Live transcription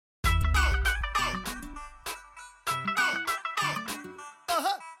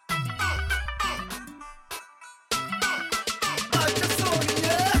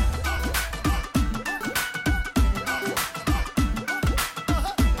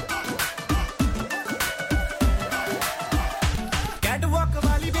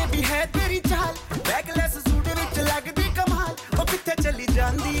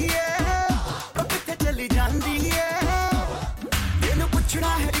जांदी है ओ किथे चली जांदी है तेनू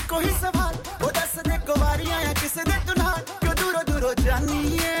पुछना है इको ही सवाल ओ दस दे कुवारियां या किसे दे तू नाल क्यों दूरों दूरों जानी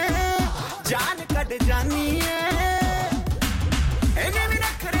है जान कट जानी है एने भी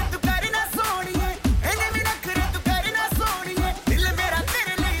नखरे तू करना सोनिए एने भी नखरे तू करना सोनिए दिल मेरा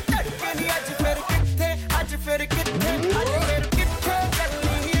तेरे लिए धड़के नहीं आज फिर किथे आज फिर किथे आज फिर किथे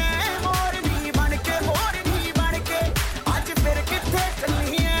चलनी है मोरनी बन के आज फिर किथे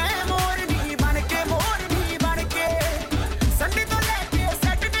चलनी है मोरनी बन के संडे तो लेके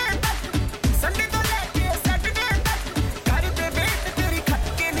सैटरडे तक कर दे वेट तेरी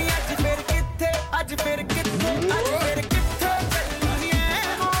खटके नहीं आज फिर किथे आज फिर किथे चलनी है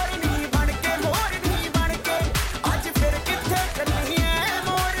मोरनी बन के आज फिर किथे चलनी है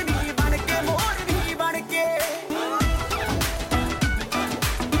मोरनी बन के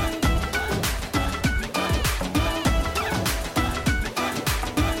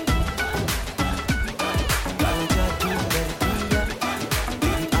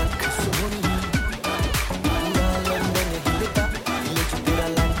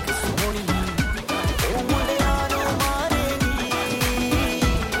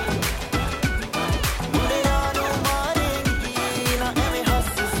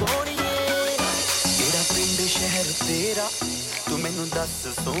तेरा तू मैनू दस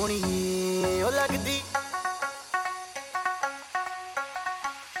सोहणीए ओ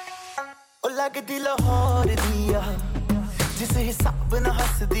लगदी लाहौर दिया जिस हिसाब ना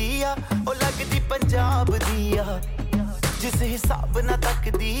हसदी आ ओ लगदी पंजाब दिया जिस हिसाब ना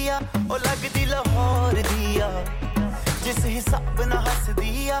तकदी आ ओ लगदी लाहौर दिया जिस हिसाब ना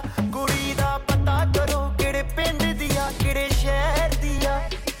हसदी आ कुड़ी दा पता करो किहड़े पिंड दिया किहड़े शहर दिया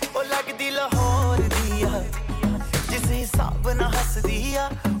ओ लगदी लाहौर दिया जिस हिसाब ना हसदी आ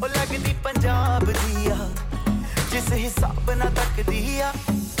ओ लगदी पंजाब दिया जिस हिसाब ना तकदी आ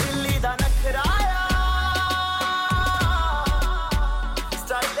दिल्ली दा नखराया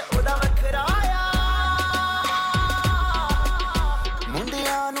स्टाइल ओदा वखराया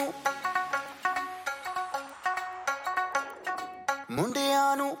मुंडियां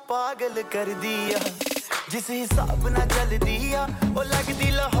नू पागल कर दिया जिस हिसाब ना चलदी आ ओ लगदी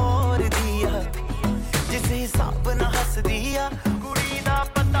लाहौर दिया जिस हिसाब ना हसदी आ कुड़ी दा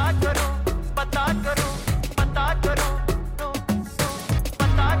पता करो पता करो पता करो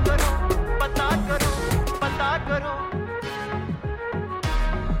पता करो पता करो पता करो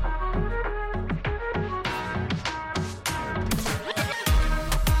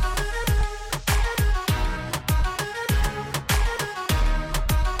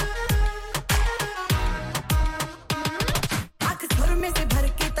आंख सुर में से भर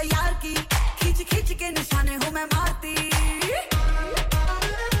के तैयार की खींच खींच के निशाने हूँ मैं मारती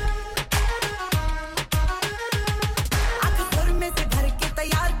आंख सुर में से भर के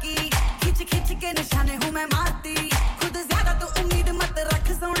तैयार की खींच खींच के निशाने हूँ मैं मारती खुद ज्यादा तू उम्मीद मत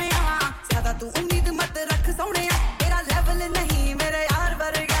रख सोनिया ज्यादा तू उम्मीद मत रख सोनिया तेरा लेवल नहीं मेरे यार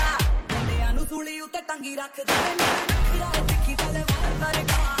वर्गा मुंडियां नू सूली उते टंगी रख दे मेरा नखरा है दिखी तलवार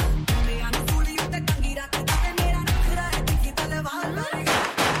वर्गा मुंडियां नू सूली उते टंगी रख दे मेरा नखरा है दिखी तलवार वर्गा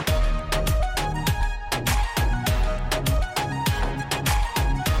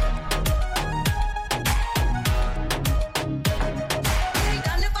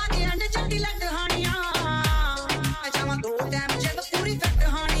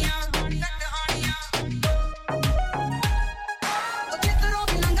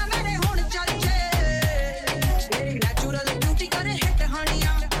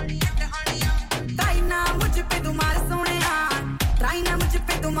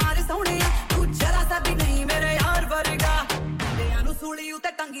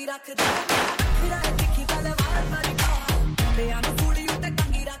टंगी रख दे नखरा है दिखी तलवार वर्गा मुंडियां नू सूली उते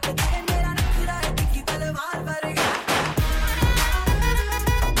टंगी रख दे मेरा नखरा है दिखी तलवार वर्गा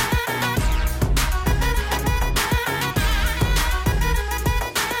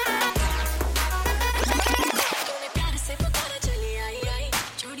तूने प्यार से पुकारा चली आई आई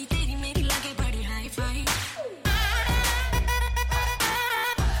जोड़ी तेरी मेरी लगे बड़ी हाई फाई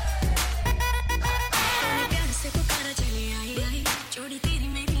तूने प्यार से पुकारा चली आई आई जोड़ी तेरी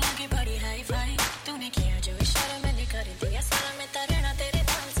मेरी लगे बड़ी हाई फाई तूने किया जो इशारा मैंने कर दिया सारा मैं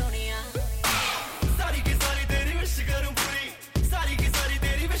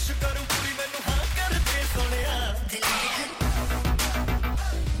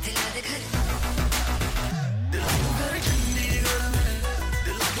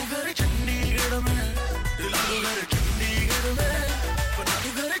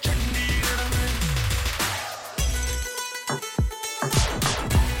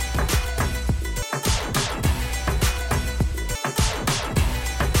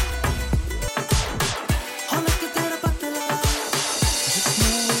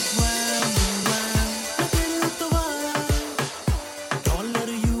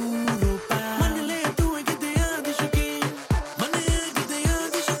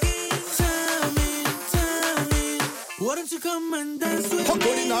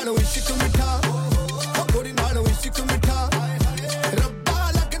ਕੁੜੀ ਨਾਲੋਂ ਇਸ਼ਕ ਮਿੱਠਾ ਹੋ ਕੁੜੀ ਨਾਲੋਂ ਇਸ਼ਕ ਮਿੱਠਾ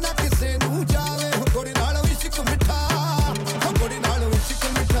ਰੱਬਾ ਲੱਗਣਾ ਕਿਸੇ ਨੂੰ ਜਾਵੇ ਹੋ ਕੁੜੀ ਨਾਲੋਂ ਇਸ਼ਕ ਮਿੱਠਾ ਹੋ ਕੁੜੀ ਨਾਲੋਂ ਇਸ਼ਕ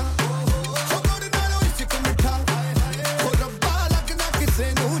ਮਿੱਠਾ ਹੋ ਕੁੜੀ ਨਾਲੋਂ ਇਸ਼ਕ ਮਿੱਠਾ ਹੋ ਰੱਬਾ ਲੱਗਣਾ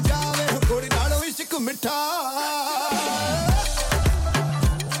ਕਿਸੇ ਨੂੰ ਜਾਵੇ ਹੋ ਕੁੜੀ ਨਾਲੋਂ ਇਸ਼ਕ ਮਿੱਠਾ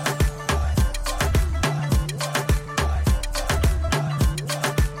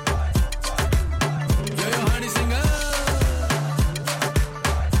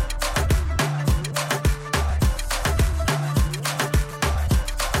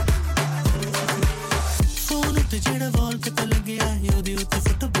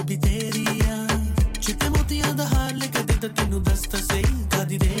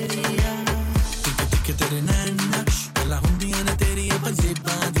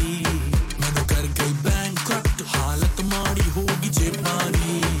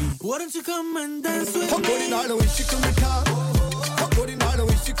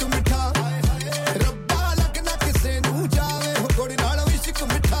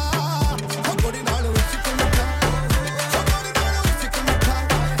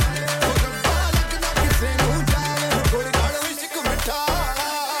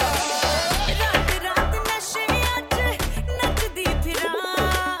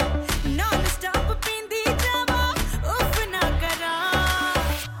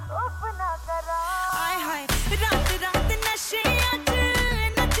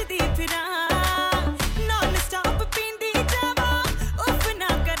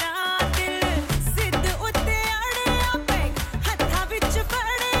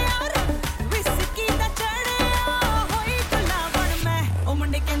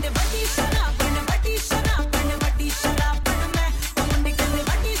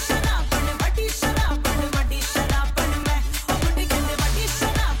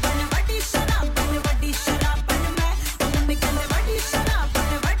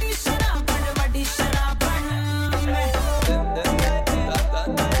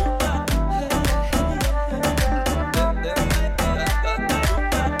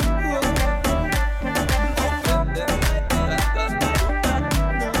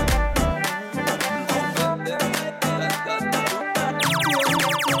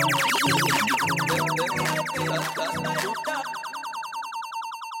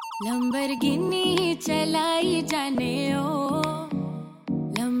लंबरगिनी चलाई जाने ओ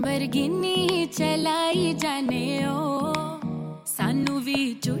लंबरगिनी चलाई जाने ओ सानू भी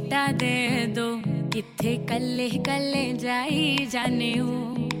झूठा दे दो किथे कल्ले कल्ले जाई जाने ओ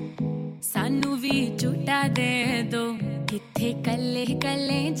सानू भी झूठा दे दो किथे कल्ले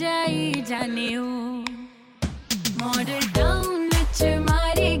कल्ले जाई जाने ओ मॉडल टाउन विच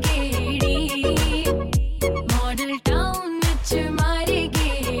मारे गेड़ी मॉडल टाउन विच मारे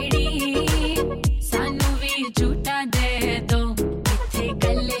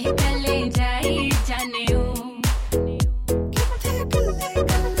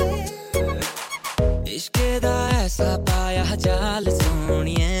जाल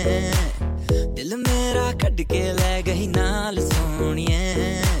सोनिए दिल मेरा कट के ले गई नाल सोनिए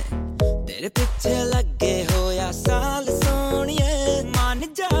तेरे पीछे लगे हो या साल सोनिए मान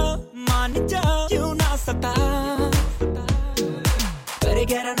जा क्यों ना सता करे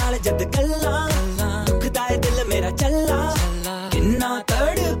गहरा नाल जद गल्ला दुखदा है दिल मेरा चला किन्ना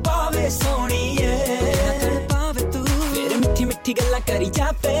तड़ पावे सोनिए पावे तू फिर मिठी मिठी गल्ला करी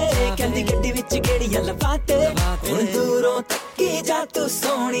जावे कहंदी गड्डी विच गेड़ियां लवाते हुण दूरों तक्की जा तू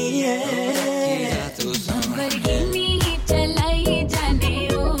सोनिए लंबरगिनी चलाई जाने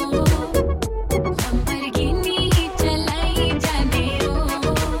ओ लंबरगिनी चलाई जाने ओ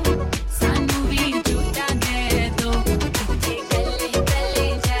सानू भी झूठा दे दो किथे कल्ले कल्ले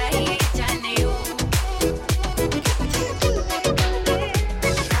जाई जाने ओ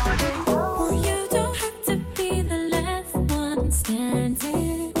You don't have to be the last one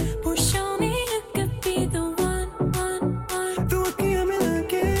standing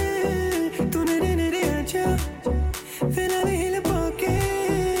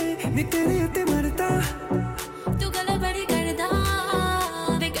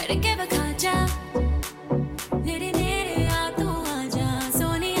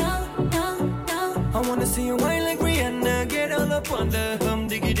See you wine like Rihanna, get all up on the hum,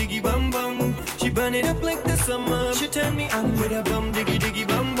 diggy diggy bum bum. She burn it up like the summer. She turn me on with a bum, diggy diggy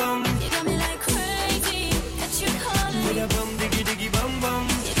bum bum. You got me like crazy, got you calling with a bum, diggy diggy bum bum.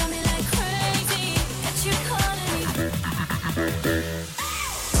 You got me like crazy, got you calling me.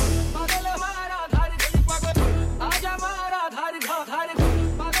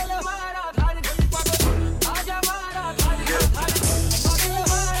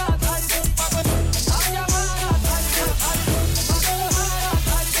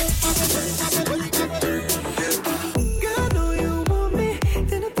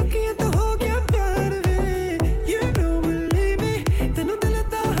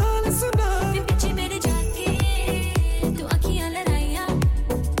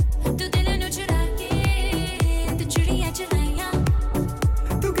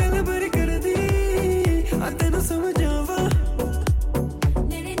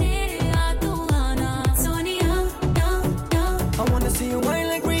 See you whine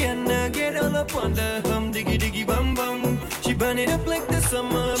like Rihanna, get all up on the hum diggy diggy bum bum. She burn it up like the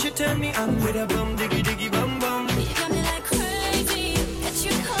summer. She turn me on with a bum diggy diggy bum bum. You got me like crazy, that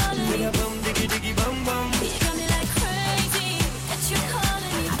you calling With me. a bum diggy diggy bum bum. You got me like crazy, that you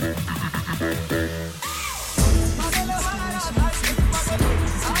calling me.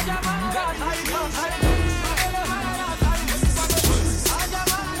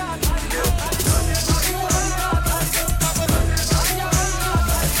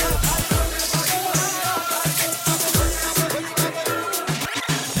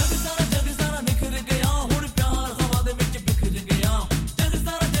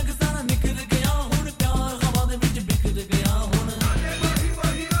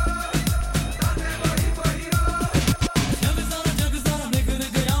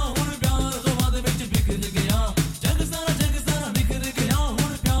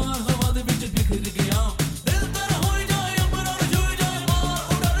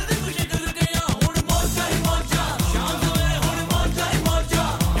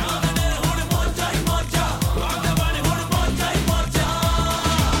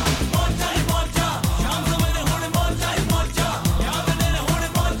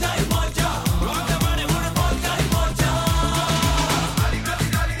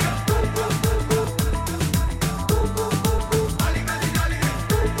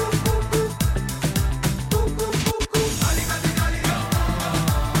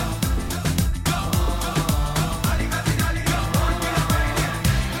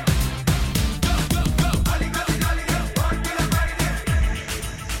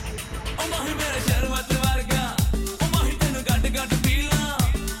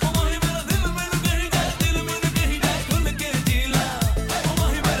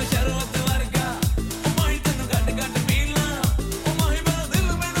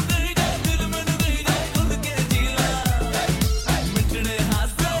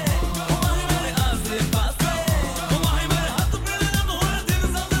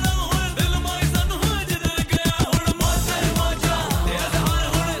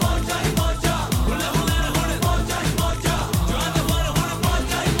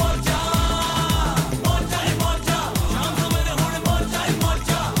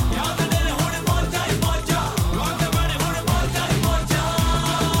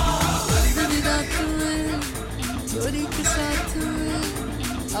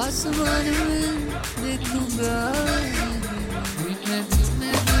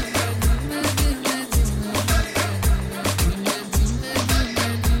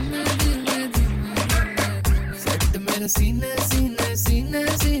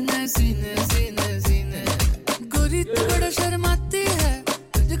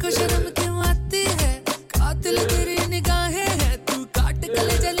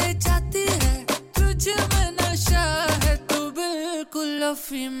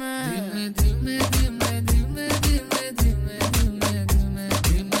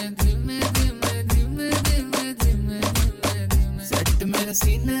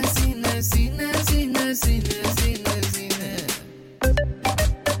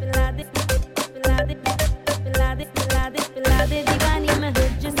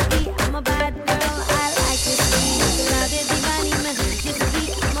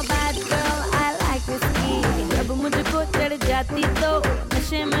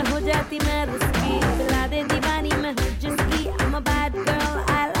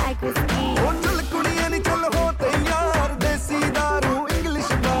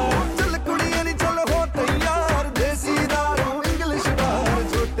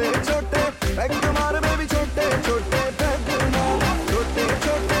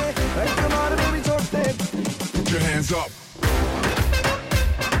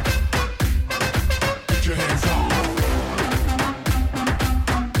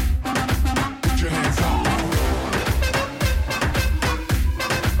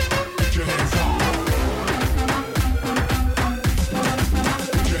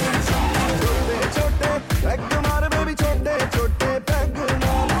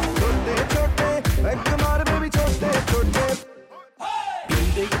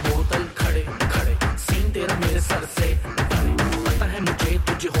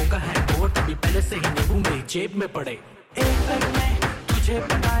 जेब में पड़े एक पल में तुझे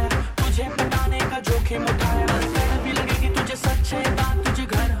पटाया, तुझे पटाने का जोखिम उठाया। डर भी लगेगी तुझे सच्चे बात, तुझे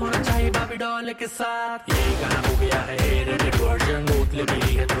घर होना चाहिए बाबी डॉल के साथ। ये गाना हो गया है रेटेड वर्जन, बोतलें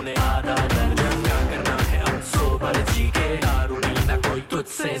मिली है तूने आधा दर्जन। क्या करना है अब सोबर जी के, दारू पीना कोई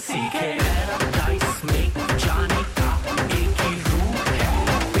तुझसे सीखे। पैराडाइस में जाने का एक ही रूट है,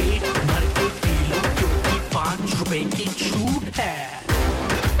 पेट भर के पी लो क्योंकि 5 रुपए की छूट है।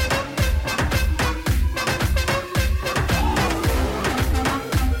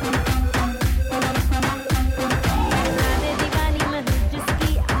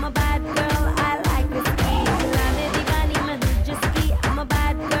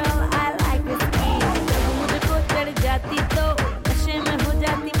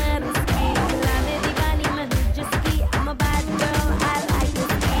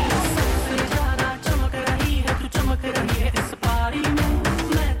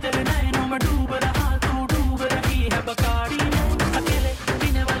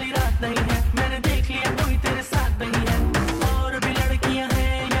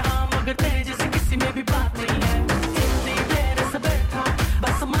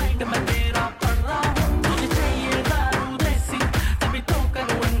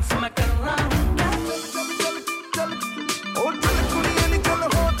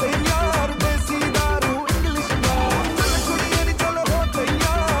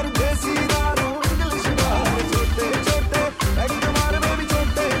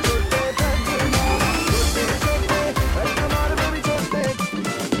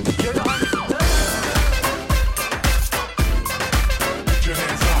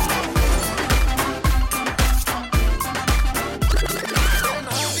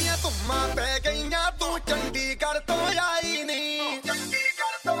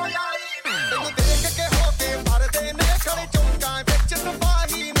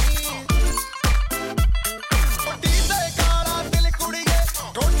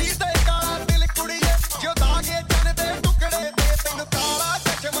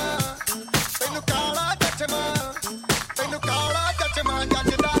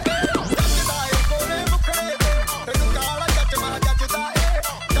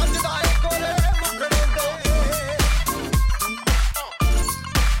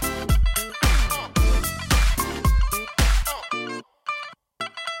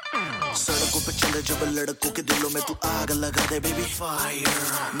 लगा दे बेबी फायर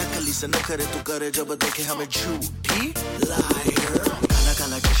नकली से न करे तू करे जब देखे हमें झूठी लायर काला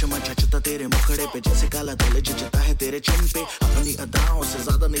काला चश्मा जचता तेरे मुखड़े पे जैसे काला दिल जचता है तेरे चिन पे अपनी अदाओं से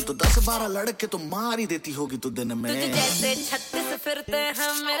ज्यादा नहीं तो 10-12 लड़के तो मार ही देती होगी तू दिन में तुझे जैसे 36 फिरते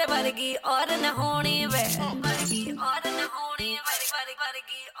हैं मेरे वर्गी और न होनी वे वर्गी और न होनी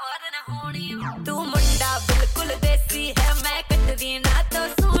वर्गी और न होनी तू मुंडा बिल्कुल देसी है मैं कटरीना तो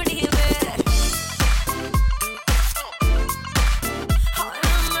सोनी वे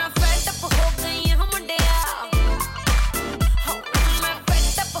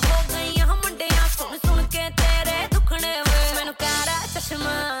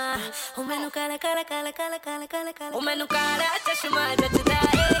काला काला काला काला काला काला काला ओ मैनू काला चश्मा जचदा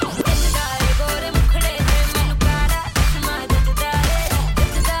ए गोरे मुखड़े ते मैनू काला चश्मा जचदा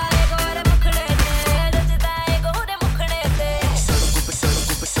ए गोरे मुखड़े ते जचदा ए गोरे मुखड़े ते सड़कों पे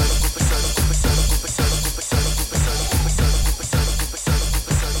सड़कों पे सड़कों पे सड़कों पे सड़कों पे सड़कों पे सड़कों पे सड़कों पे सड़कों पे सड़कों पे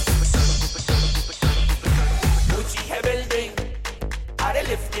सड़कों पे सड़कों पे सड़कों पे ऊंची है बिल्डिंग अरे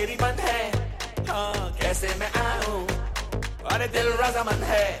लिफ्ट तेरी बंद है हां कैसे मैं आऊं अरे दिल रज़ामंद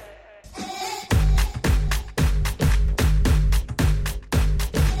है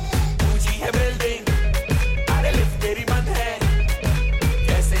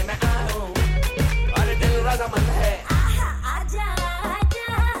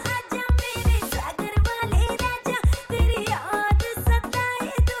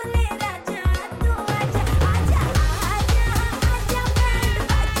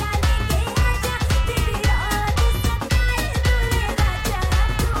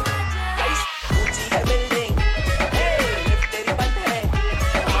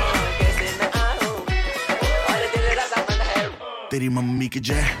तेरी मम्मी की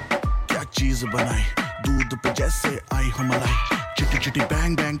जय क्या चीज बनाई दूध पे जैसे आई हो मलाई चिटी चिटी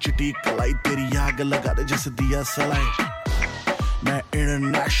बैंग बैंग चिटी कलाई तेरी आग लगा दे जैसे दिया सलाई मैं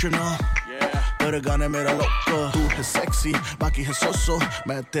इंटरनेशनल पर गाने मेरा लोको तू है सेक्सी बाकी है सोसो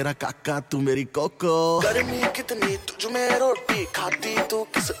मैं तेरा काका तू मेरी कोको गर्मी कितनी तुझ में रोटी खाती तू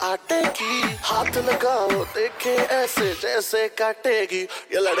किस आटे की हाथ लगाओ देखे ऐसे जैसे काटेगी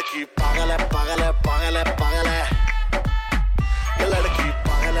ये लड़की पागल है पागल है पागल है पागल है ये लड़की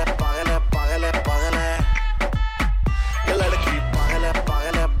पागल है पागल है पागल है पागल है ये लड़की पागल है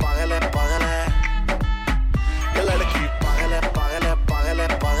पागल है पागल है पागल है ये लड़की पागल है पागल है पागल है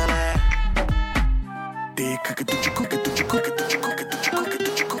पागल है देख के तुझको के तुझको के तुझको के तुझको के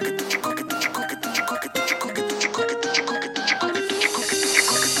तुझको के तुझको के तुझको के तुझको के तुझको के तुझको के तुझको के तुझको के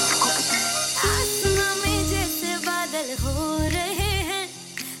तुझको आसमां में जैसे बादल हो रहे हैं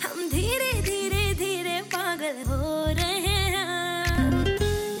हम धीरे धीरे धीरे पागल हो रहे हैं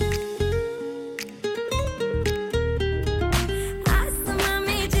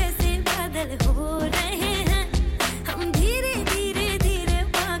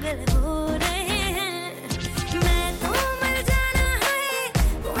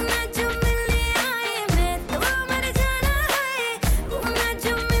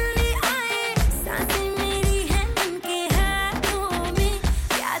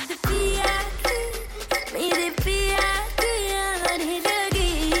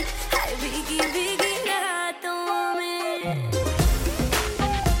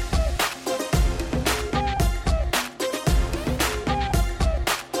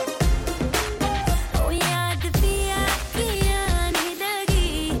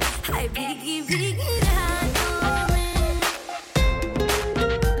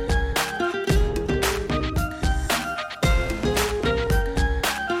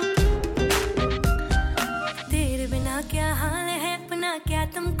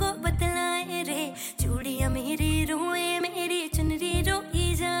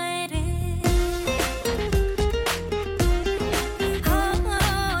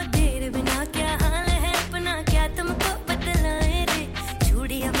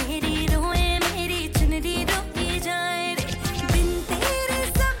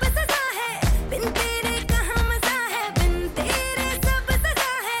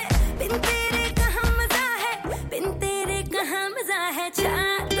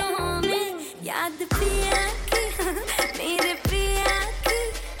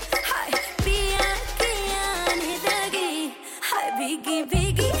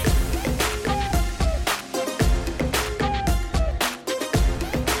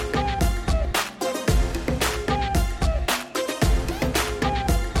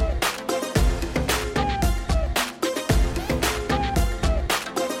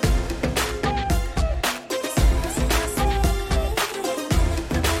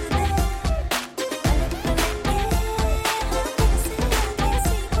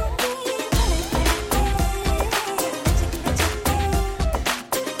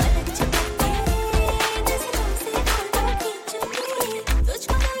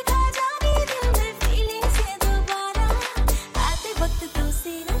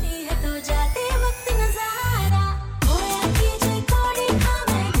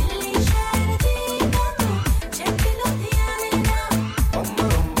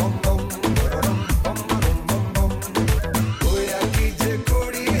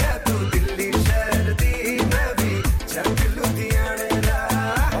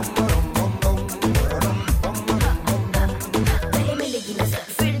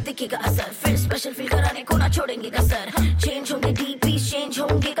छोड़ेंगे कसर चेंज होंगे डीपी चेंज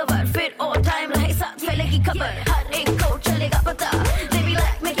होंगे कवर फिर और टाइम रहे साथ फैलेगी खबर हर एक को चलेगा पता they be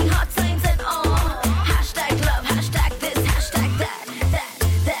like making hot signs and all hashtag love hashtag this hashtag that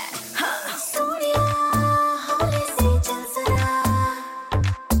Sonia hole se chal sara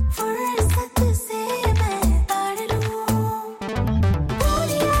fursat se main taad लूं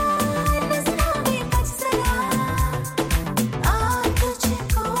बोलिया नजरों में बच सरा आ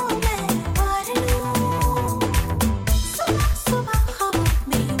तुझको मैं वार लूं सुबह सुबह ख्वाबों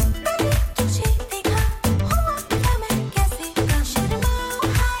में मैंने तुझे देखा हुआ था मैं कैसे ना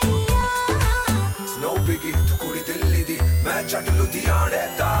शर्माऊं हाया No biggie तू कुड़ी दिल्ली दी मैं चट लुधियाने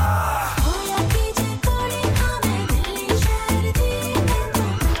दा होया कीजे कोड़ी हाँ मैं दिल्ली शहर दी मैं तो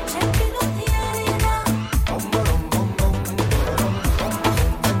चट लुधियाने दा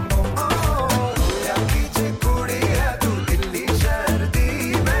या कीजे कुड़ी है तू दिल्ली शहर दी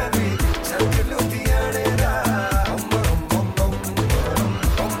मैं भी चट लुधियाने दा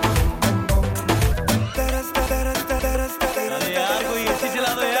यार कोई एसी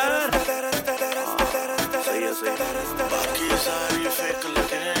चला दो यार बाकी सारी फेक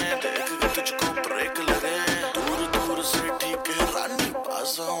लगे देख के तुझको ब्रेक लगे दूर दूर से ठीक है रानी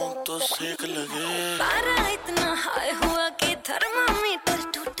पास आऊं तो सेक लगे पारा इतना हाई हुआ कि थर्मामीटर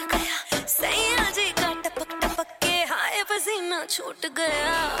टूट गया सैया जी का टपक टपक के हाय पसीना छूट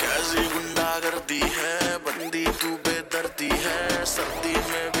गया कैसी गुंडागर्दी है बंदी तू बेदर्दी है सर्दी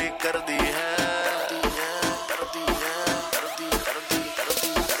में भी कर दी है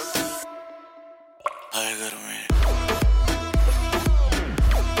हाय घर में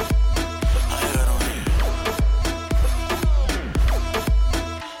हाय घर में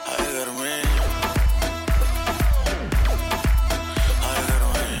हाय घर में हाय घर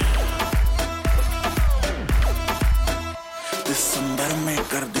में दिसंबर में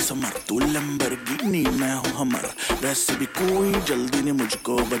कर दिसंबर तू लैम्बोर्गिनी मैं हूँ हमर वैसे भी कोई जल्दी नहीं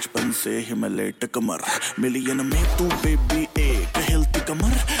मुझको बचपन से ही मैं लेट कमर मिलियन में तू बेबी एक हिलती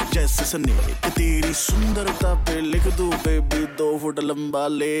कमर जैसे स्नेक तेरी सुंदरता पे लिख दूं बेबी 2 फुट लंबा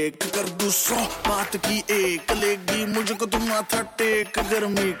लेख कर दूं 100 बात की एक लेगी मुझको तुम माथा टेक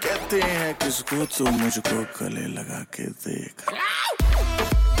गर्मी कहते हैं किसको तू मुझको गले लगा के देख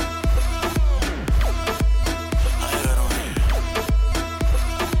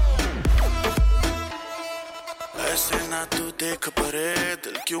ऐसे ना तू देख परे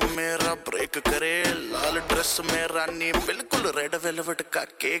दिल क्यों मेरा ब्रेक करे लाल ड्रेस में रानी बिल्कुल रेड वेलवेट का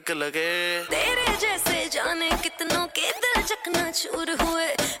केक लगे तेरे जैसे जाने कितनों के दिल चकना चूर हुए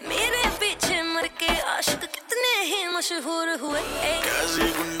मेरे पीछे मर के आशिक कितने ही मशहूर हुए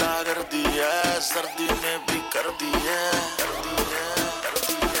कैसी गुंडागर्दी है सर्दी में भी कर दी है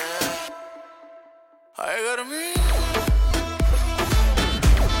हाय गर्मी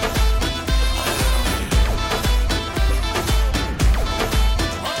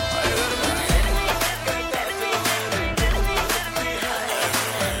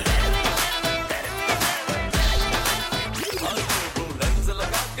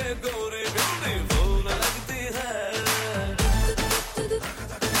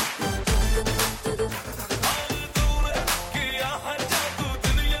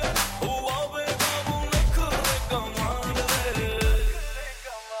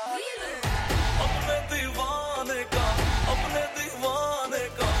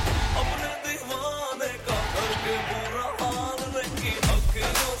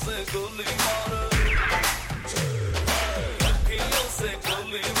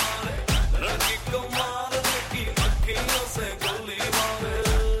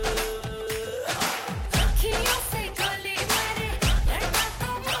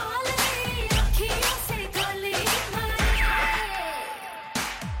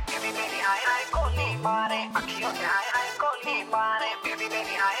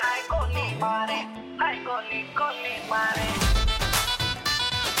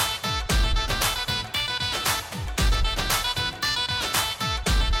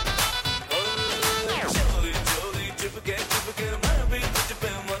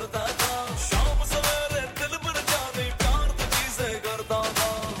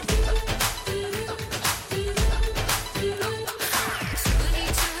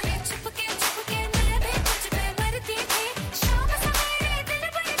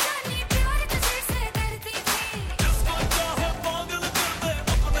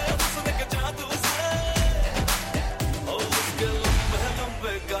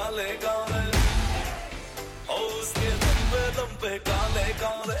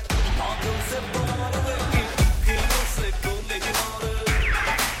काले आंखों से बाहर देखी अखियों से गोली मारे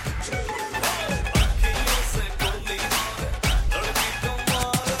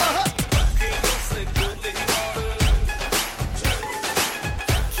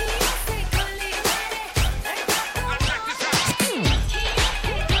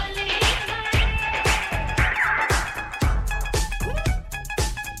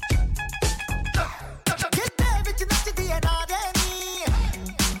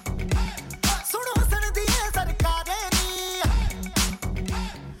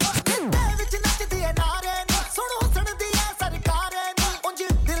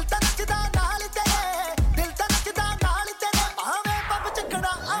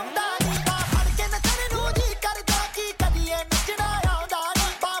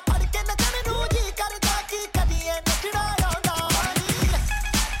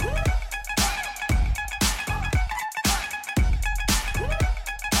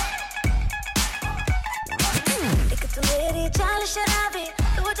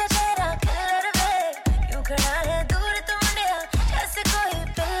खड़ा है दूर तू मुंडिया जैसे कोई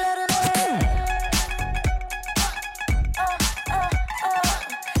पिलर वे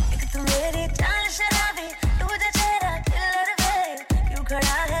एक तू मेरी जान शराबी तुझे चेहरा किलर वे क्यों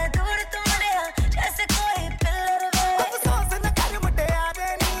खड़ा है दूर तू मुंडिया जैसे कोई पिलर वे अफसोस न कर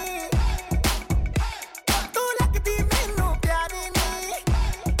मुटियारे नी तू लगदी मैनू प्यारी नी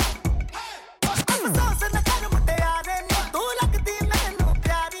अफसोस न कर मुटियारे नी तू लगदी मैनू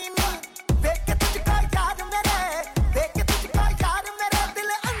प्यारी नी देख के तुझको यार मेरे दिल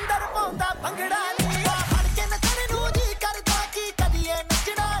अंदर पाਉਂਦਾ ਭੰਗੜਾ ਨੀ ਫੜ ਕੇ ਨੱਚਣ ਨੂੰ ਜੀ ਕਰਦਾ ਕੀ ਕਦੀਏ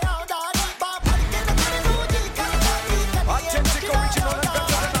ਨੱਚਣਾ ਆਉਂਦਾ ਨੀ ਫੜ ਕੇ ਨੱਚਣ ਨੂੰ ਜੀ ਕਰਦਾ ਕੀ ਕਦੀਏ Authentic original and better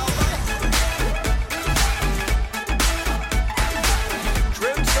than all.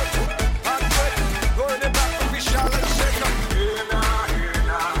 Dream set, hot break, going it back from Vishal and Shaker. Hey now,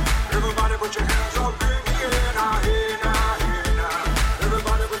 everybody put your hands up, bring it in now, hey now,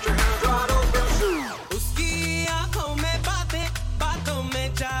 everybody put your hands right up and shoot. उसकी आंखों में बातें बातों में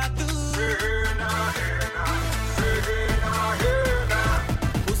जादू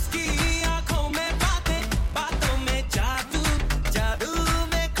उसकी आंखों में बातें बातों में जादू जादू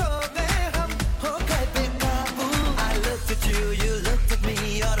में खो गए हम हो गए बेकाबू I looked at you, you looked at me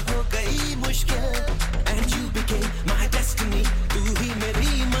और हो गई मुश्किल And you became my destiny तू ही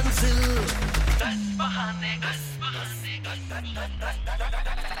मेरी मंजिल दस बहाने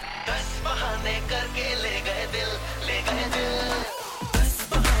करके ले गए दिल दस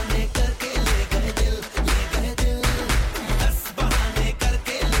बहाने करके ले गए दिल दस बहाने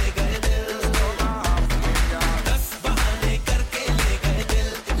करके ले गए दिल दस बहाने करके ले गए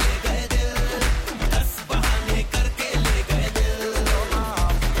दिल दस बहाने करके ले गए दिल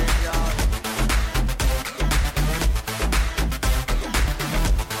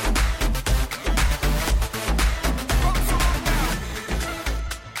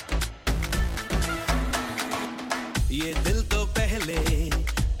ये दिल तो पहले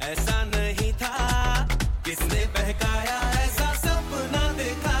ऐसा नहीं था किसने बहकाया ऐसा सपना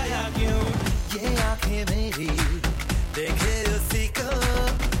दिखाया क्यों ये आंखें मेरी देखे उसी को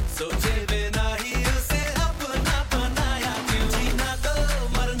सोचे बिना ही उसे अपना बनाया क्यों जीना तो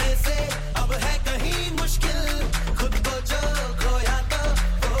मरने से अब है कहीं मुश्किल खुद को जो खोया तो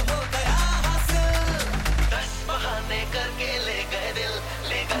वो हो गया हासिल दस बहाने करके ले गए दिल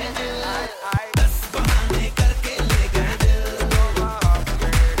दस बहाने करके ले गए दिल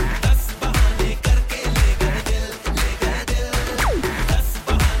दस बहाने करके ले गए दिल दस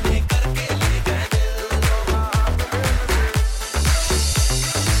बहाने करके ले गए दिल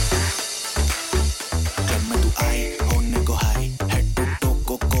जब मैं तू आई होने को हाई हेड टू टो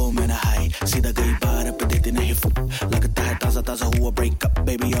को मैं ना हाई सीधा गई बार पे देती नहीं फुक लगता है ताजा ताजा हुआ ब्रेकअप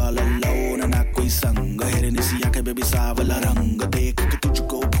बेबी ऑल अलोन ना कोई संग हिरनी सी आंखें बेबी सावला रंग देख के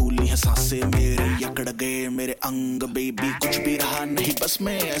तुझको भूली है सांसें मेरी अकड़ गए मेरे अंग बेबी कुछ भी रहा नहीं बस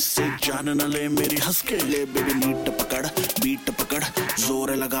मैं ऐसे जान न ले मेरी हंस के ले बेबी नीट पकड़ बीट पकड़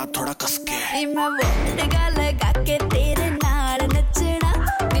जोर लगा थोड़ा कस के नी मैं वोडका लगा के तेरे नाल नचना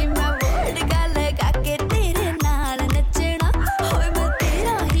नी मैं वोडका लगा के तेरे नाल नचना होए मैं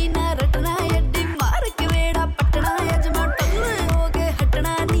तेरा ही ना रटना अड्डी मार के वेड़ा पटना अज मैं टल्ले हो के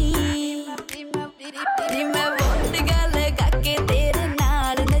हटना नी मैं वोडका लगा के तेरे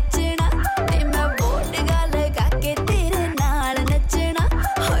नाल नचना नी मैं वोडका लगा के तेरे नाल नचना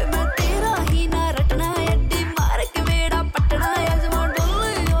होए मैं तेरा ही ना रटना अड्डी मार के वेड़ा पटना अज मैं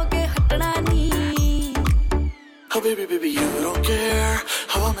टल्ले हो के हटना नी Oh baby baby you don't care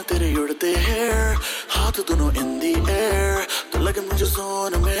हवा में तेरे उड़ते hair हाथ दोनों in the air तो लगे मुझे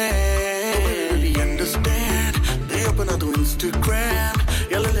जोन में Oh baby understand दे अपना तू Instagram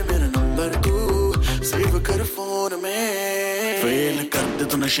या ले ले मेरा नंबर तू सेव कर फोन में फेल कर दे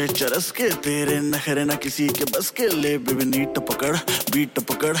तू नशे चरस के तेरे नखरे ना किसी के बस के ले बेबी नीट पकड़ बीट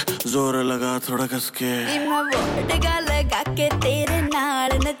पकड़ जोर लगा थोड़ा कस के नी मैं वोडका लगा के तेरे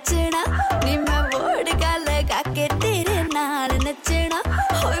नाल नचना नी मैं वोडका लगा के तेरे नाल नचना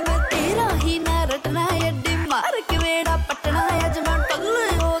होए मैं तेरा ही ना रटना अड्डी मार के वेड़ा पटना अज मैं टल्ले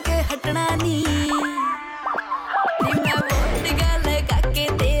हो के हटना नी मैं वोडका लगा के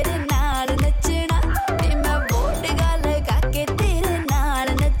तेरे नाल नचना नी मैं वोडका लगा के तेरे नाल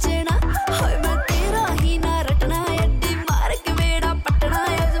नचना होए मैं तेरा ही ना रटना अड्डी मार के वेड़ा पटना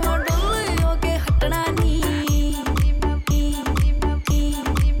अज मैं टल्ले हो के हटना नी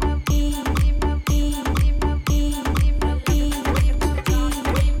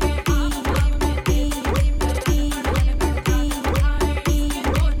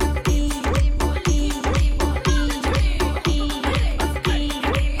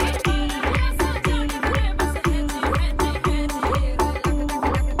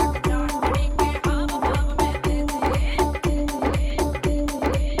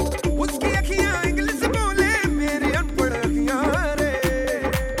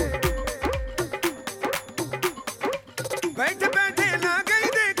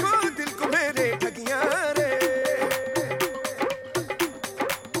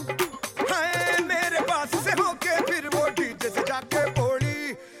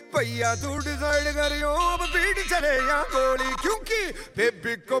तू डिसाइड करियो अब बीट चले या गोली क्योंकि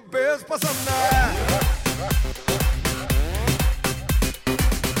बेबी को बेस पसंद है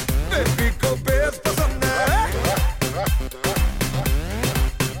बेबी को बेस पसंद है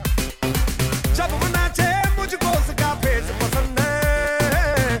जब वो नाचे मुझको उसका बेस पसंद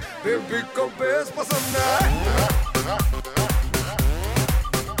है बेबी को बेस पसंद है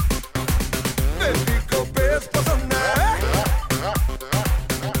बेबी को बेस पसंद है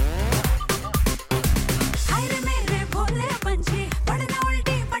हाय रे मेरे भोले पंछी पढ़ना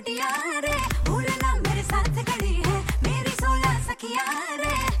उल्टी पटिया रे भूलना मेरे साथ खड़ी है मेरी 16 सखिया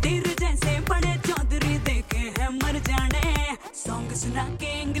रे तेरे जैसे बड़े चौधरी देखे हैं मर जाने सॉन्ग सुना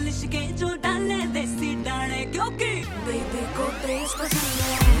के इंग्लिश के जो डाले देसी डाले क्योंकि बेबी को बेस पसंद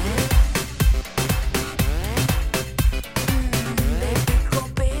है बेबी को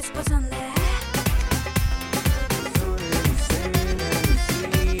बेस पसंद है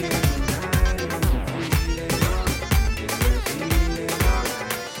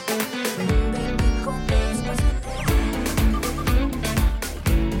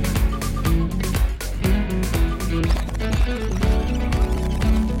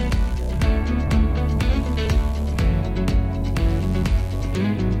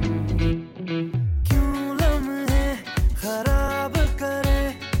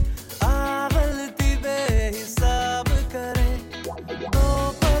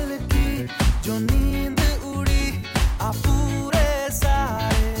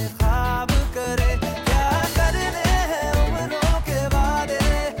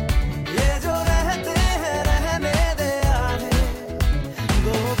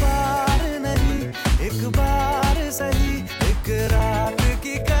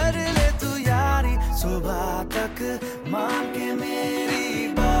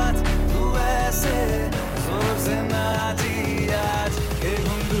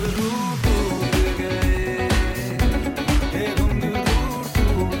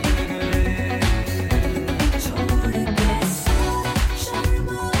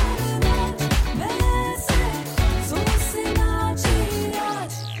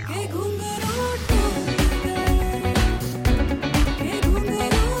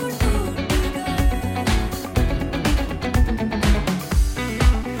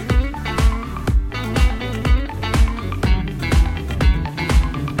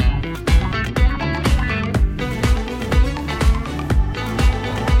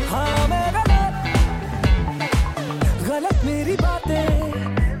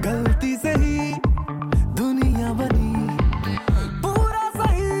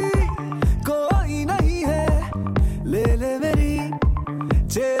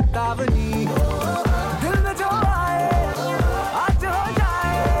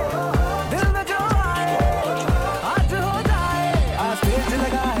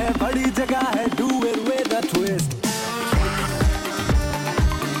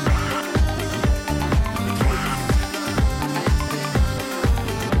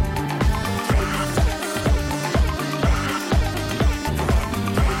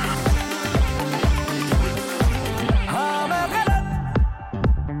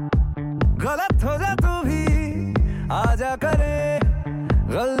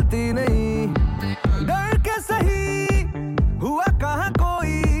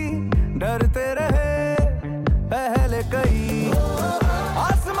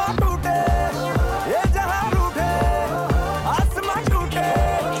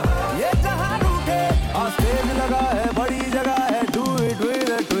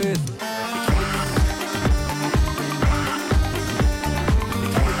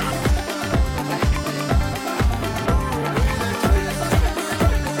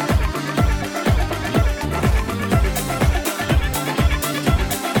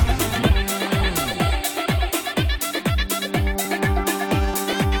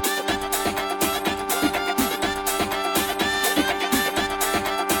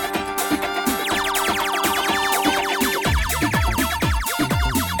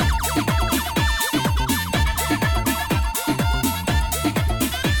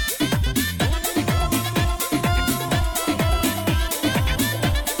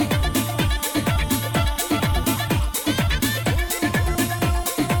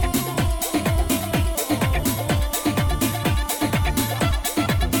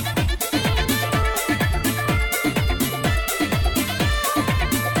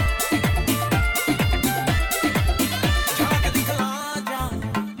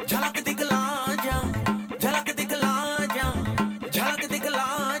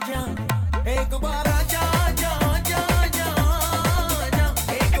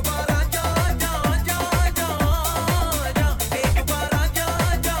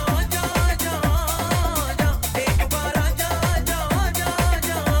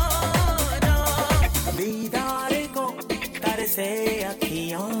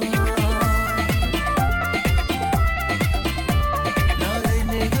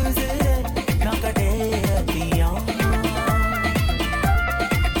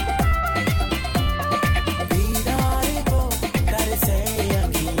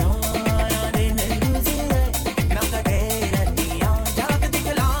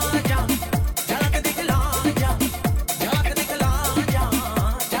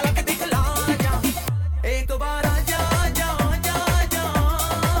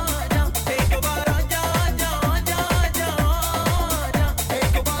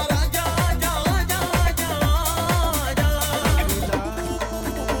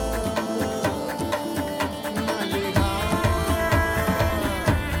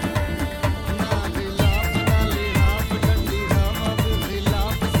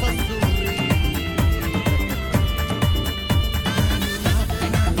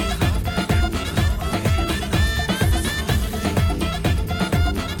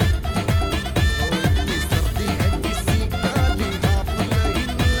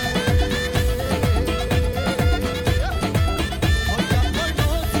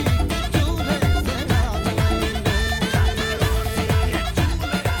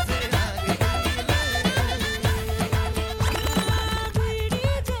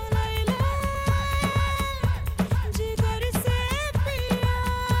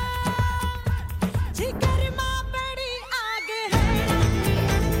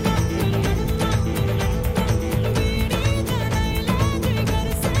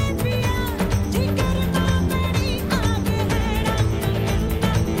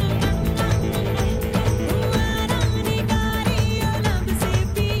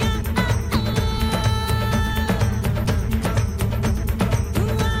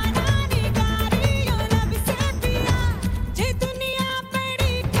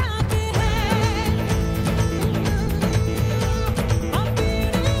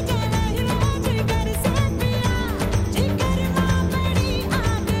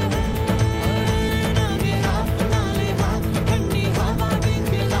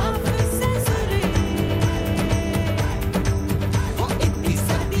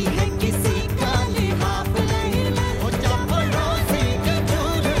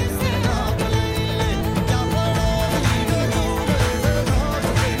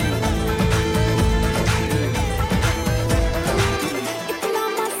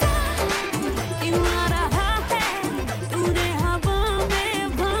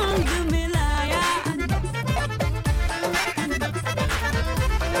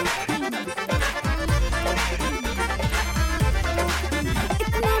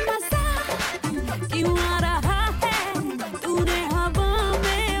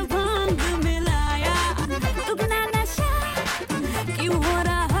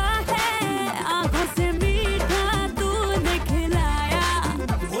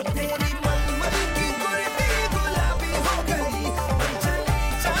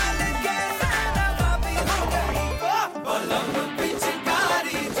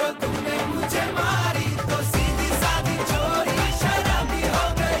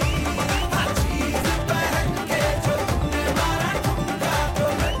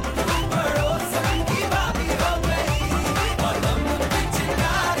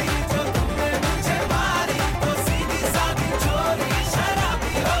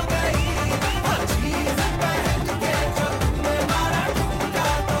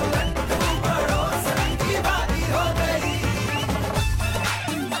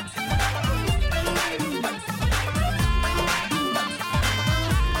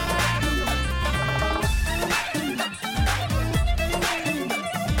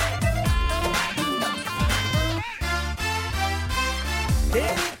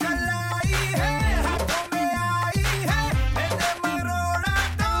तेरी कलाई है हाथों में आई है मैंने मरोड़ा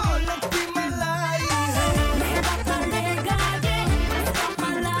दौलत की मलाई है मेरा पड़ेगा ये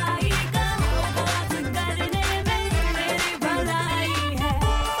मलाई का बात करने में मेरी भलाई है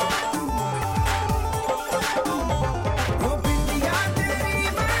वो बिटिया तेरी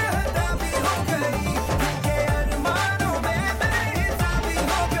महदा भी हो गई के अरमानों में बेहिसाबी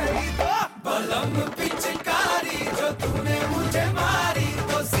हो गई बलम पिचकारी जो तूने मुझे मारी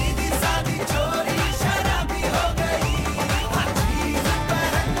तो सीधी सादी चोरी शराबी हो गई चीज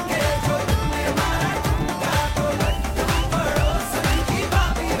पहन के जो तूने मारा ठुमका तो लड्डू पड़ोसन की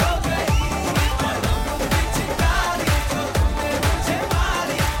भाभी हो गई बलम पिचकारी जो तूने मुझे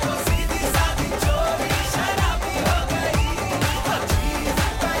मारी तो सीधी सादी चोरी शराबी हो गई चीज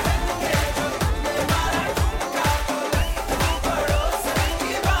पहन के जो तूने मारा ठुमका तो लड्डू पड़ोसन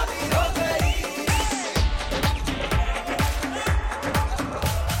की भाभी हो गई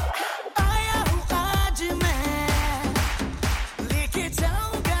आया हूँ आज मैं लेके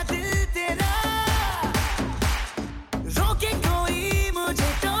जाऊंगा दिल तेरा रोके कोई मुझे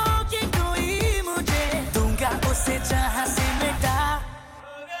टोके कोई मुझे दूंगा उसे जहां से मिटा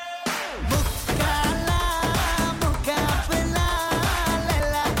मुकाला मुकाबला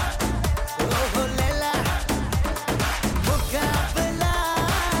लैला ओहो लैला मुकाबला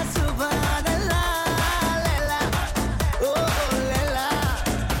सुभान अल्लाह लैला ओहो लैला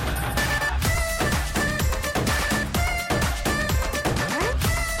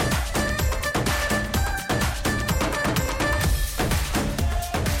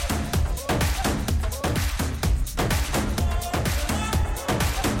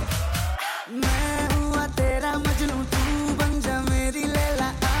मैं हुआ तेरा मजनू तू बन जा मेरी लैला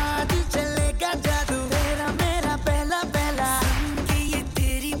आज चलेगा जादू तेरा मेरा पहला पहला कि ये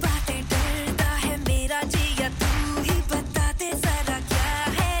तेरी बातें डरता है मेरा जिया तू ही बता दे जरा क्या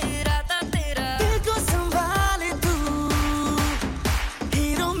है इरादा तेरा दिल को संभाले तू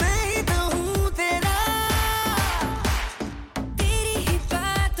हीरो मैं ही तो हूँ तेरा तेरी ही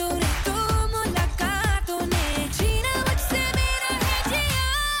बातों ने तो मुलाकातों ने जीना मुझसे मेरा है जिया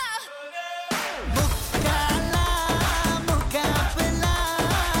मुकाला मुकाबला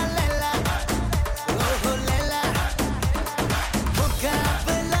लैला ओहो लैला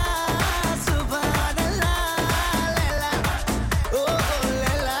मुकाबला सुभान अल्लाह लैला ओहो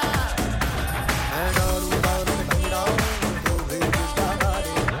लैला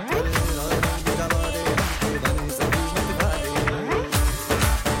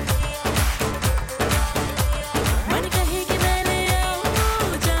मन कहे कि मैंने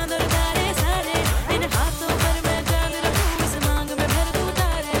आऊं चांद और तारे सारे इन हाथों पर मैं चांद रखूं इस मांग में भर दूं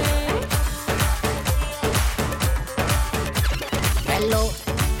तारे हेलो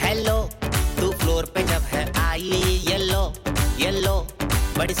हेलो तू फ्लोर पे जब है आई येलो येलो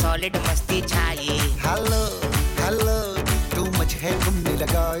बड़ी सॉलिड मस्ती छाई हेलो हेलो तू मुझे घूमने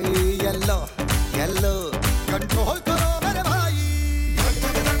लगाई येलो येलो कंट्रोल करो मेरे भाई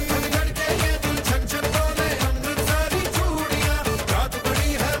रात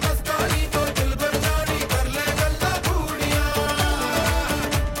बड़ी है मस्तानी तो दिल भर जानी कर ले गल्ला बूढ़िया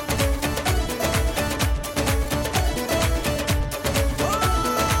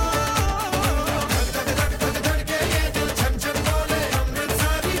धड़के ये दिल छन छन बोले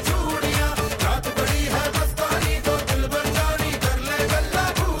अमृतसरी चूड़िया रात बड़ी है मस्तानी तो दिल भर जानी कर ले गल्ला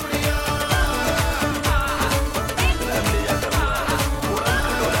बूढ़िया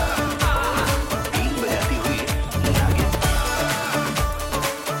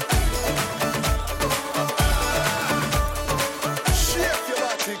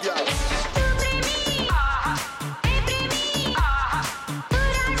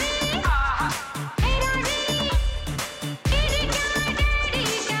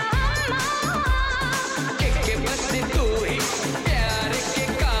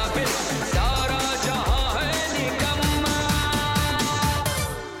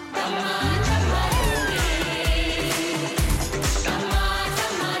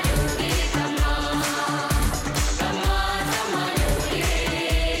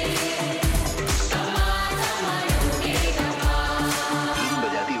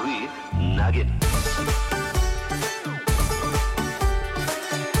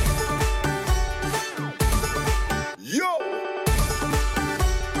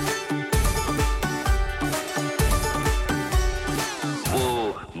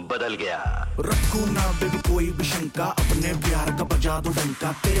बेबी कोई भी शंका अपने प्यार का बजा दो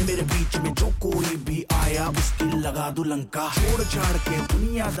डंका तेरे मेरे बीच में जो कोई भी आया उसकी लगा दो लंका छोड़ छाड़ के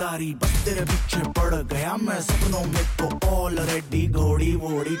दुनियादारी बस तेरे पीछे पड़ गया मैं सपनों में तो ऑलरेडी घोड़ी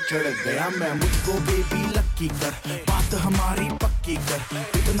वोड़ी चढ़ गया मैं मुझको बेबी लक्की कर बात हमारी पक्की कर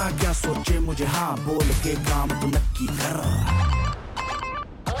इतना क्या सोचे मुझे हाँ बोल के काम तू नक्की कर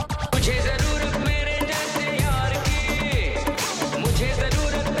मुझे जरूरत मेरे जैसे यार की मुझे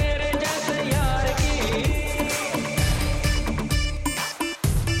जरूरत मेरे जैसे यार की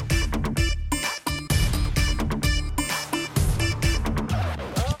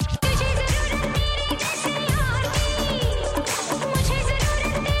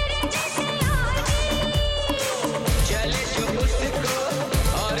चले जो उसको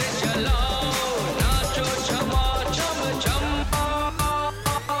और चलाओ नाचो छमा छम छम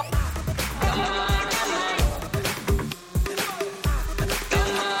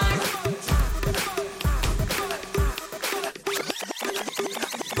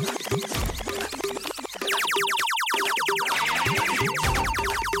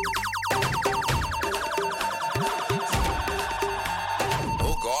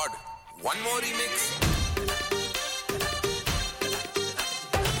Oh God, one more remix.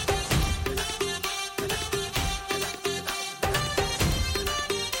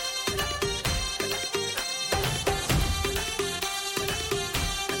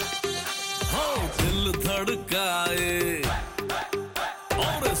 दिल धड़काए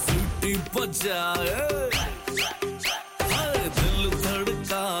और सीटी बजाए हाय दिल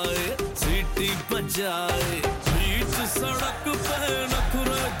धड़काए सीटी बजाए बीच सड़क पे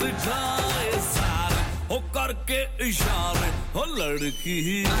नखरे दिखाए सारे हो करके इशारे हो लड़की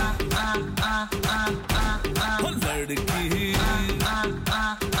हो लड़की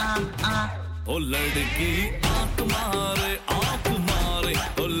ओ लड़की आंख मारे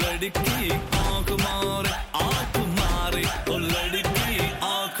ओ लड़की आंख मारे ओ लड़की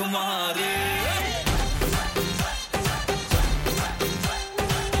आंख मारे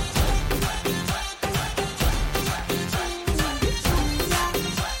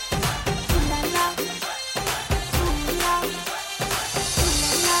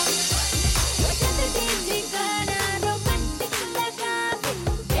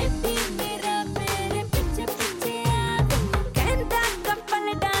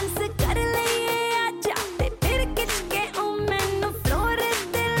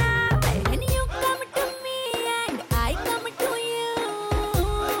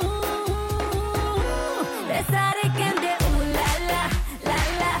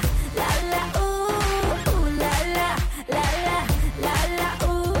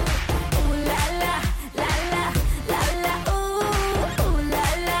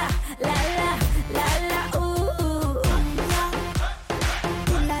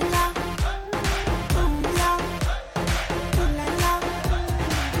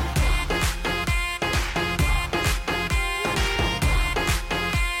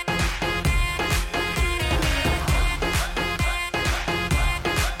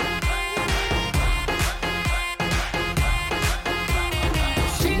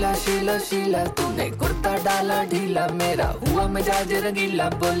शीला शीला तूने कुर्ता डाला ढीला मेरा हुआ मिजाज रंगीला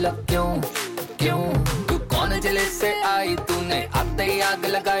बोला क्यों क्यों तू कौन जले से आई तूने आते ही आग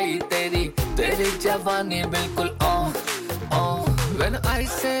लगाई तेरी जवानी बिल्कुल When I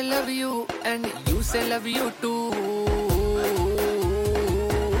say love you and you say love you too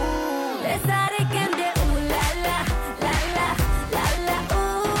ले सारे कहंदे ooh la la la la la la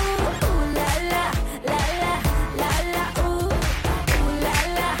ooh la la la la la la ooh la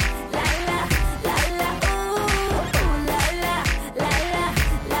la la la la la ooh la la la la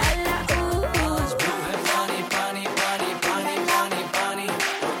la la ooh पानी पानी पानी पानी पानी पानी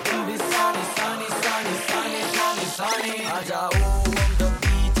तुम भी सानी सानी सानी सानी सानी सानी आ जाओ on the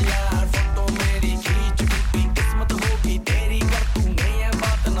beach यार फोटो मेरी खींच भी किस्मत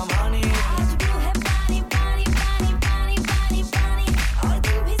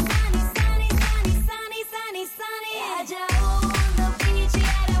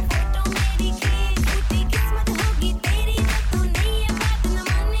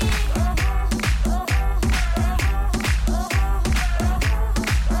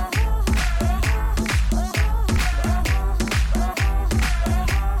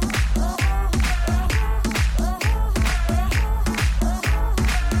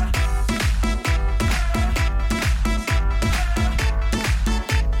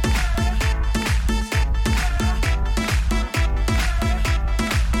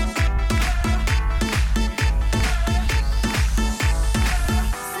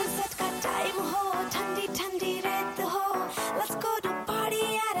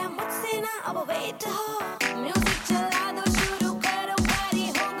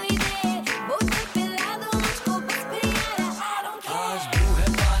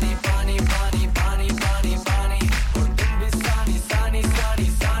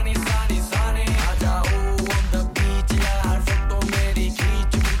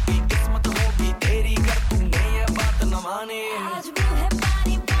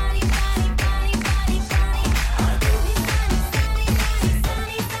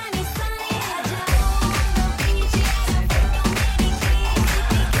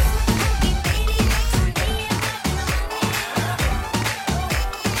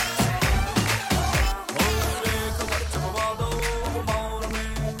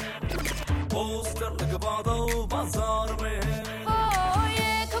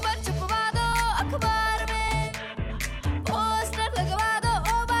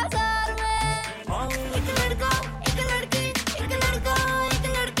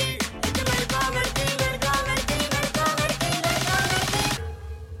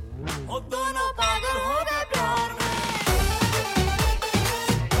ओ दोनों पागल हो गए प्यार में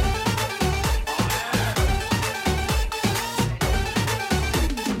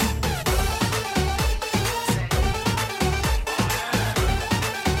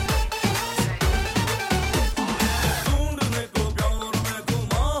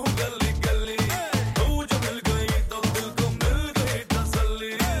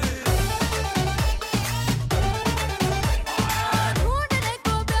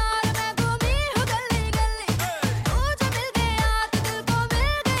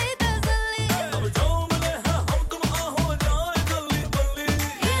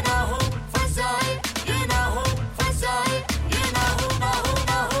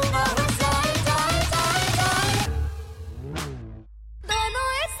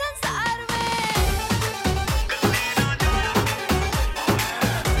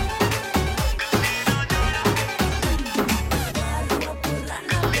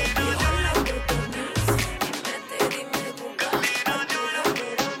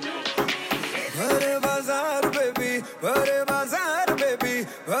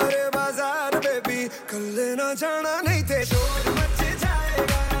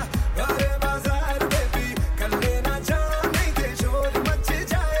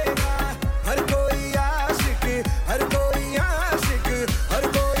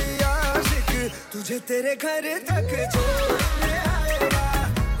तेरे घर तक छोड़ने आएगा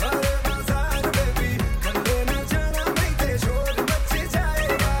हर बाजार बेबी कल्ले ना जाना नहीं ते शोर मच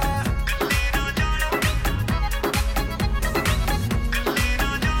जाएगा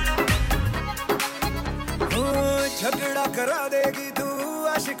ओ झगड़ा करा देगी तू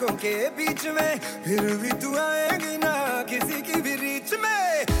आशिकों के बीच में फिर भी तू आएगी ना किसी की भी रीच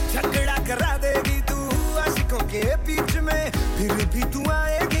में झगड़ा करा देगी तू आशिकों के बीच में फिर भी तू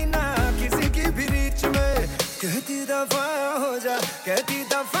आएगी ना किसी की भी रीच में कहती दफा हो जा कहती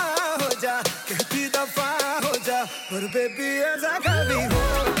दफा हो जा कहती दफा हो जा पर बेबी ऐसा कभी हो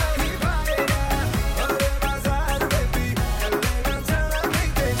नहीं पाएगा और बाजार बेबी कल्ले ना जाना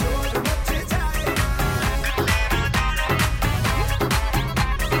नहीं ते शोर मच जाएगा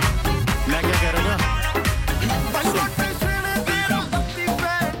मैं क्या कह रहा था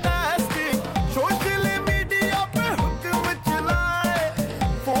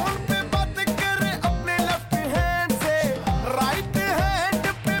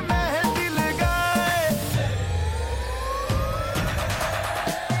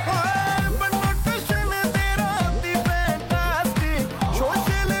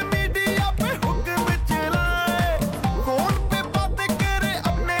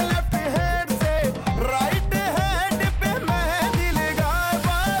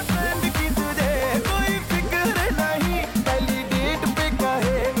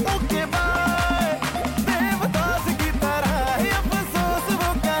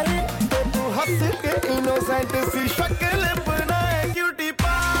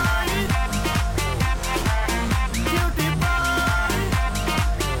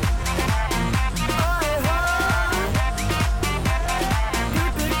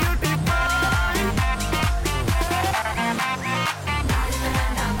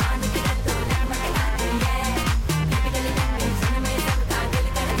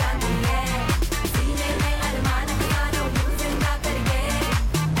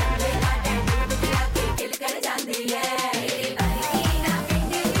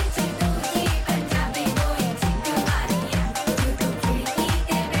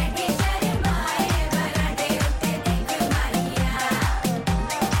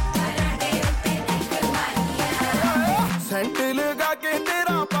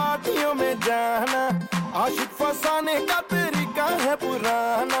आशिक फसाने का तरीका है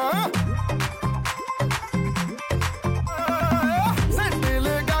पुराना सेंट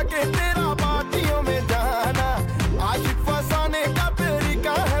लगा के तेरा पार्टियों में जाना आशिक फसाने का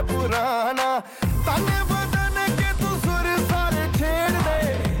तरीका है पुराना तने बदन के तू सुर सारे छेड़ दे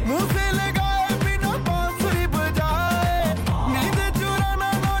मुंह से लगाए बिना बांसुरी बजाए नींद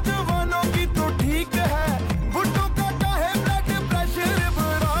चुराना नौजवानों की तो ठीक है बुड्ढों का चाहे ब्लड प्रेशर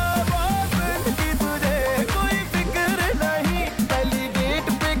बराबर की तुझे कोई फिक्र नहीं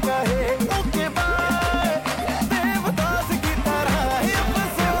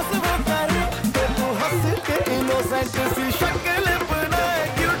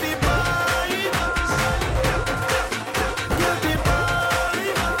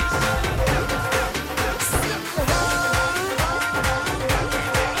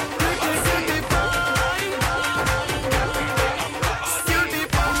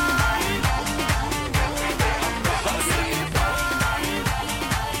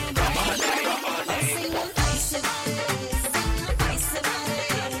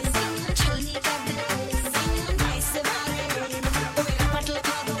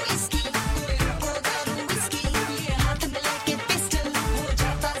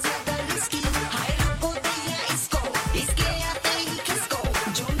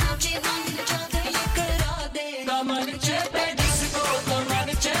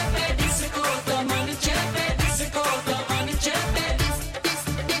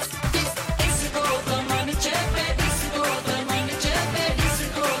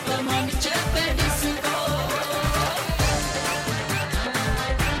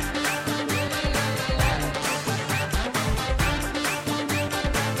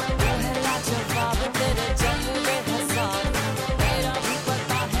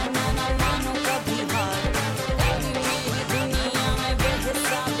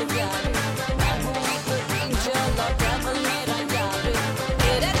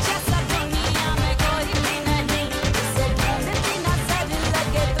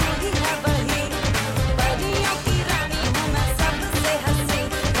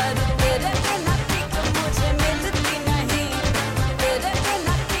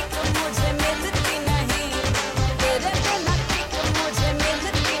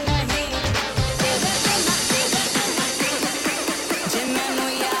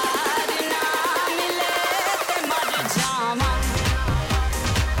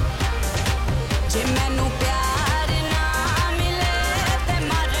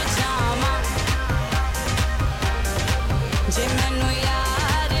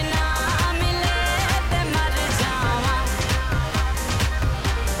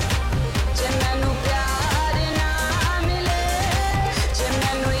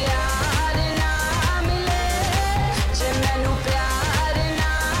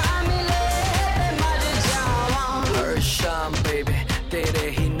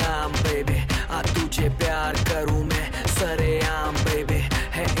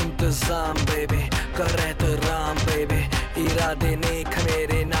इंतजाम बेबी कर एहतराम बेबी इरादे नेक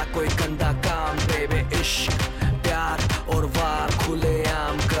मेरे ना कोई गंदा काम बेबी इश्क प्यार और वार खुले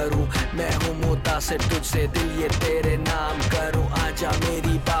आम करूं मैं हूँ मुतासिर तुझसे दिल ये तेरे नाम करूं आजा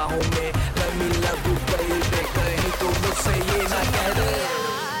मेरी बाहों में let me love you baby कहीं तो मुझसे ये ना कह दे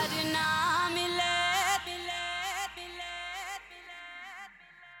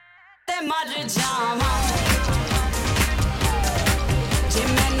मर जावां जे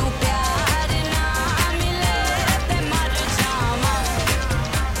मैनू प्यार ना मिले ते मर जावां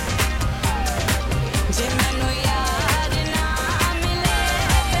जे मैनू यार ना मिले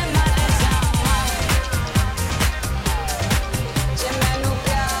ते मर जावां जे मैनू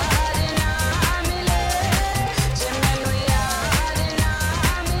प्यार ना मिले जे मैनू यार ना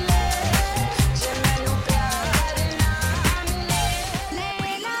मिले जे मैनू प्यार ना मिले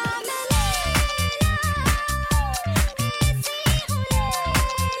लैला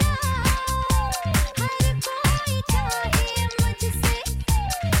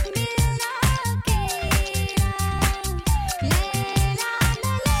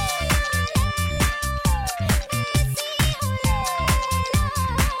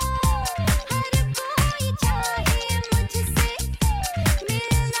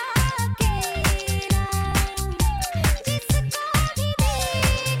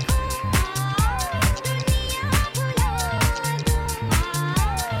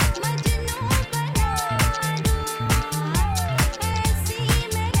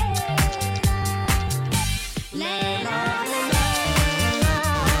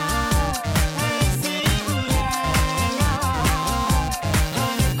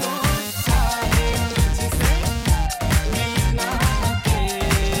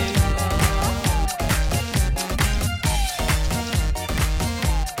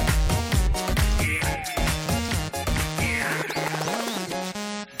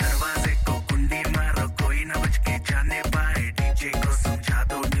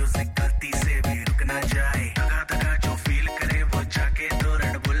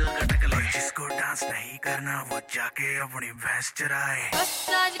अपनी भैंस चराए बस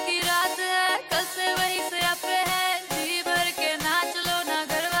आज की रात है कल से वही से आपे है जी भर के नाच लो ना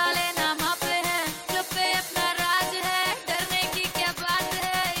घर वाले ना मापे हैं जो पे अपना राज है डरने की क्या बात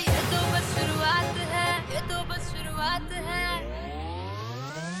है ये तो बस शुरुआत है ये तो बस शुरुआत है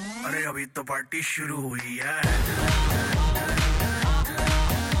अरे अभी तो पार्टी शुरू हुई है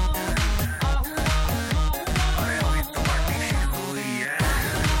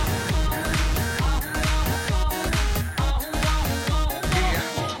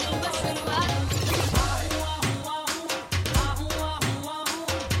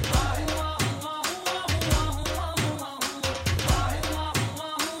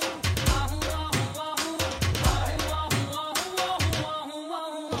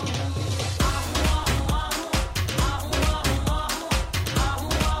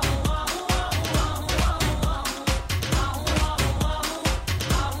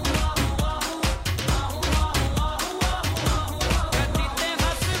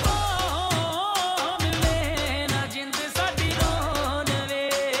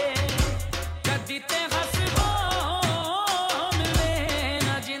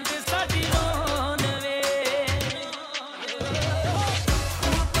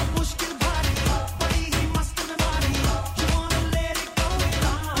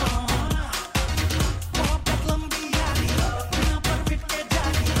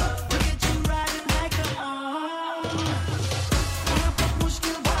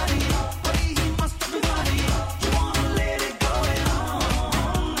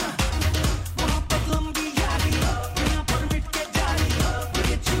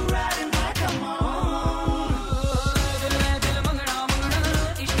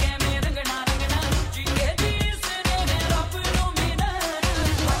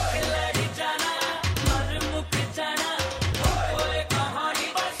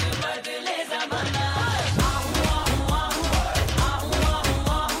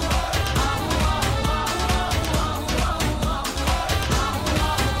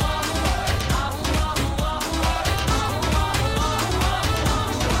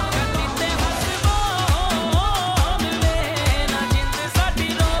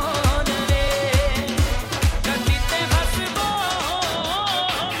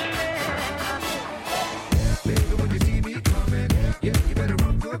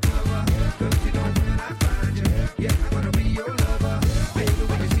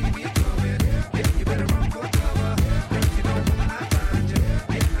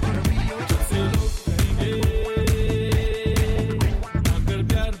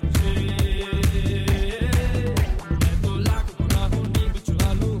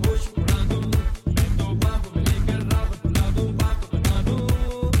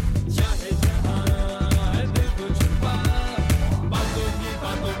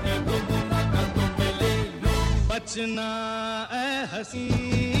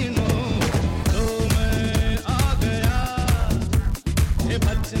हसीनों तो मैं आ गया ये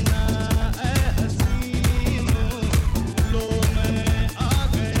बचना ऐ हसीनों लो मैं आ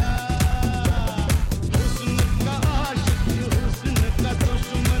गया हुस्न का आशिक हुस्न का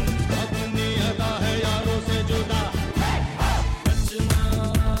दुश्मन अपनी अदा है यारों से जुदा बचना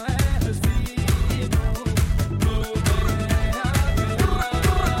ऐ हसीनों लो मैं आ गया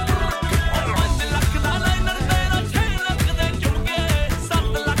 5 ਲੱਖ ਦਾ ਲਾਈਨਰ ਤੇਰਾ 6 ਲੱਖ ਦੇ ਚੁੰਗੇ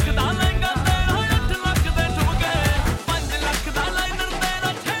 7 ਲੱਖ ਦਾ ਲਹਿੰਗਾ ਤੇਰਾ 8 ਲੱਖ ਦੇ ਚੁੰਗੇ 5 ਲੱਖ ਦਾ ਲਾਈਨਰ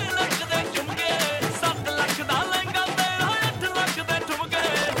ਤੇਰਾ 6 ਲੱਖ ਦੇ ਚੁੰਗੇ 7 ਲੱਖ ਦਾ ਲਹਿੰਗਾ ਤੇਰਾ 8 ਲੱਖ ਦੇ ਚੁੰਗੇ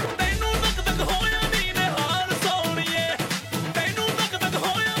ਤੈਨੂੰ ਤੱਕ ਹੋਇਆ ਨੀ ਨੇ ਹਾਲ ਸੋਹਣੀਏ ਤੈਨੂੰ ਤੱਕ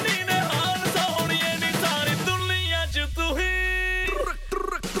ਹੋਇਆ ਨੀ ਨੇ ਹਾਲ ਸੋਹਣੀਏ ਨੀ ਸਾਰੀ ਦੁਨੀਆ 'ਚ ਤੂੰ ਹੀ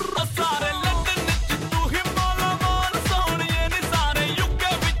ਸਾਰੇ ਲੰਡਨ 'ਚ ਤੂੰ ਹੀ ਮਾਲਾ ਮਾਲ ਸੋਹਣੀਏ ਨੀ ਸਾਰੇ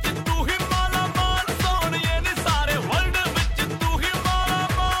ਯੂਕੇ ਵਿੱਚ ਤੂੰ ਹੀ ਮਾਲਾ ਮਾਲ ਸੋਹਣੀਏ ਨੀ ਸਾਰੇ ਵਰਲਡ ਵਿੱਚ ਤੂੰ ਹੀ ਮਾਲਾ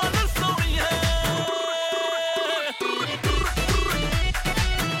ਮਾਲ ਸੋਹਣੀਏ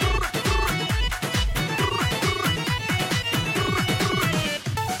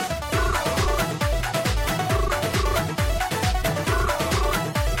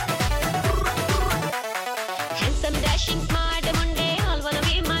Handsome, dashing, smart Munde all wanna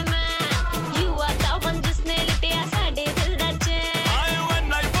be my man. You are the one जिसने लिटिया साडे दिल दा चैन.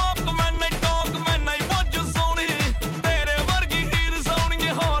 when I walk when I talk when I watch you Soni तेरे वर्गी हीर सोनी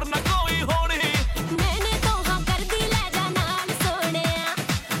होर ना कोई होनी मैंने तो हाँ कर दी ले जा नाल सोहणिया.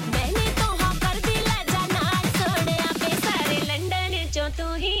 मैंने तो हाँ कर दी ले जा नाल सोहणिया. बे सारे लंदन चों तू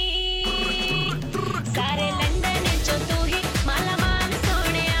ही सारे लंदन चों तू ही माला माल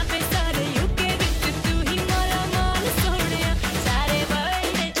सोहणिया. बे सारे यूके विच तू ही माला माल सोहणिया. सारे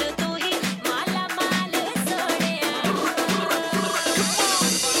वर्ल्ड चों तू ही माला माल सोहणिया.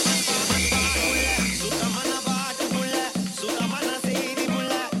 సుతమన బాటు ముళ్ళ సుతమన సేరి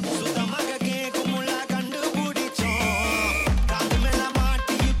ముళ్ళ సుతమగ కేకు ముళ్ళ కండు పుడిచో కాదు మెల్ల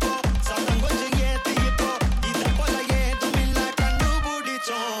మాటి ఇపో సతం కొంచెం ఏతి ఇపో ఇద పొల ఏదు మిల్ల కండు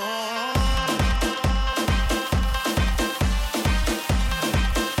పుడిచో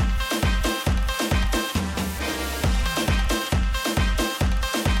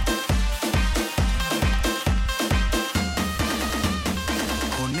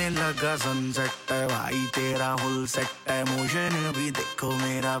होने लगा सनसेट है भाई तेरा फुल सेट है मोशन भी देखो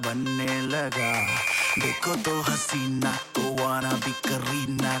मेरा बनने लगा देखो तो हसीना को वाना भी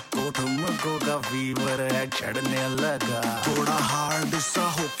करीना को तुमको का फीवर है चढ़ने लगा थोड़ा हार्ड सा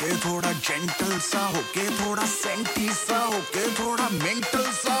होके थोड़ा जेंटल सा होके थोड़ा सेंटी सा होके थोड़ा मेंटल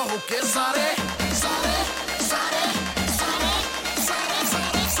सा होके सारे सारे सारे सारे सारे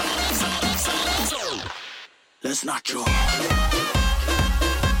सारे सारे सारे सारे let's not joke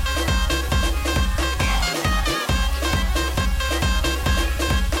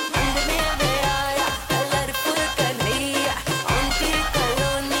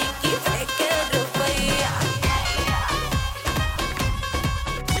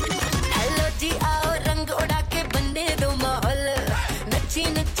हेलो जी आओ रंग उड़ा के बंदे दो माहौल. नच्ची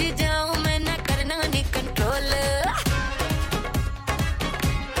नच्ची जाऊं मैं ना करना नी कंट्रोल.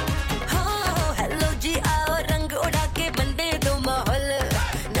 हो हेलो जी आओ रंग उड़ा के बंदे दो माहौल.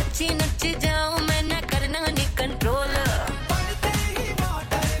 नच्ची नच्ची जाऊं मैं ना करना नी कंट्रोल.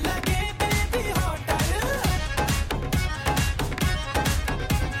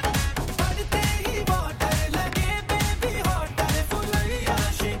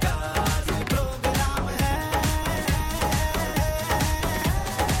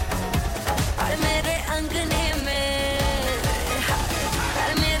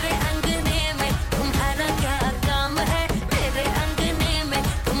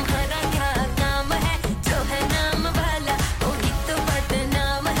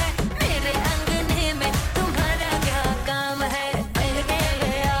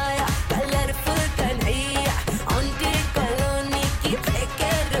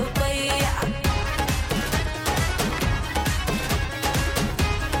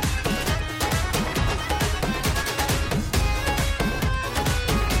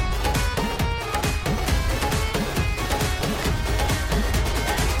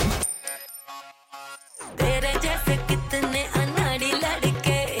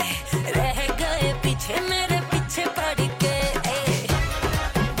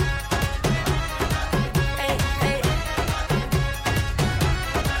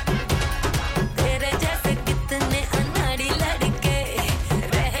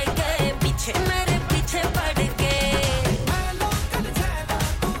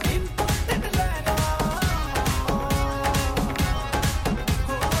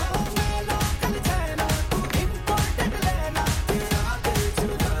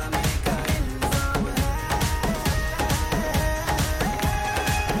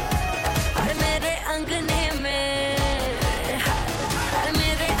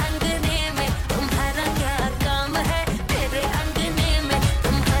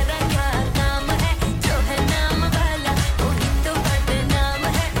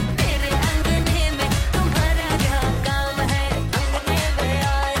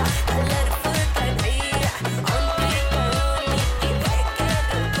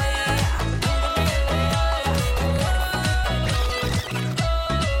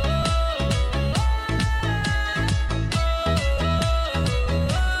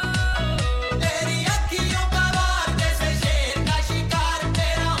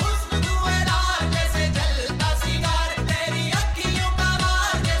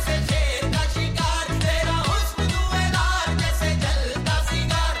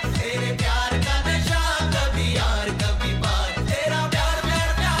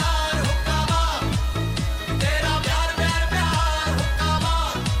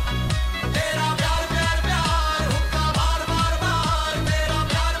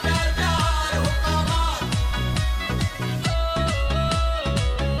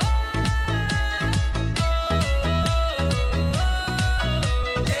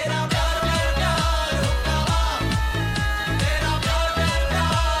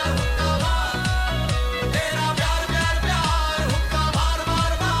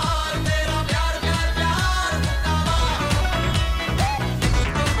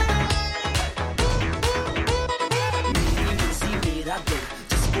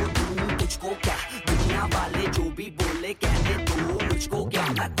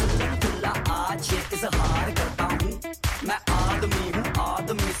 बोला आज ये इजहार करता हूँ मैं आदमी हूँ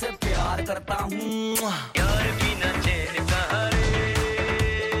आदमी से प्यार करता हूँ यार बिना चैन कहाँ रे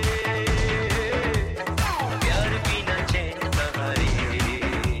प्यार बिना चैन कहाँ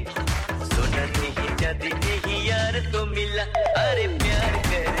रे सुना नहीं जद नहीं यार तो मिला अरे प्यार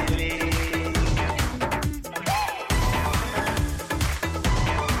कर ले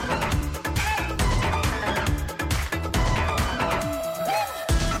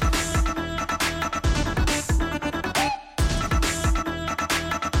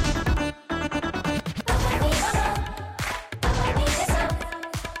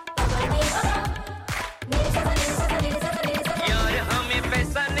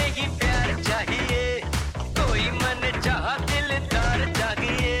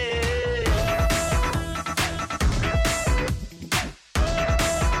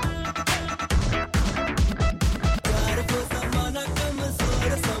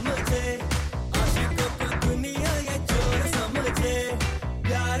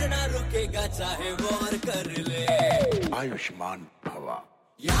चाहे वार कर ले आयुष्मान भवा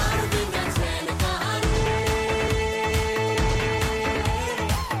यार बिना चैन कहाँ रे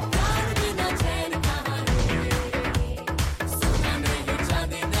यार बिना चैन कहाँ रे सोना नहीं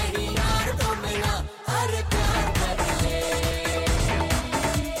चांदी नहीं यार तो मिला अरे प्यार कर ले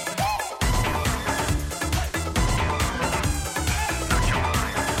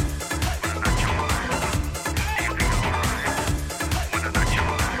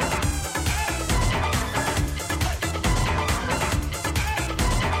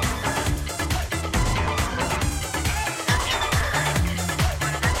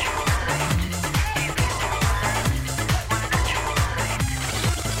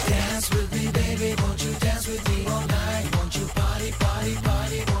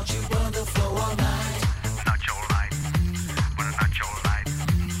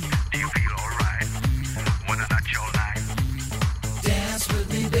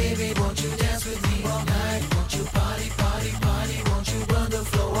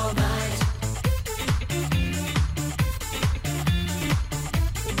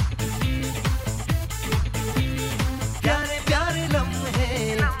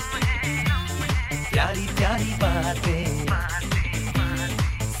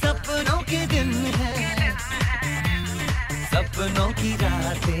सपनों के दिन है सपनों की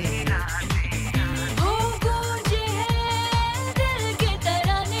रातें हो गूंजे हैं दिल के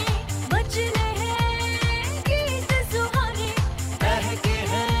तराने बजने हैं गीत सुहाने बहके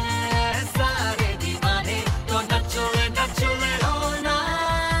हैं सारे दीवाने तो नचो ले all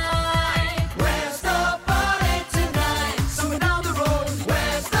night Where's the party tonight? Somewhere down the road.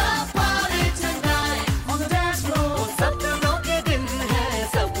 Where's the party tonight? On the dance floor. सपनों के दिन है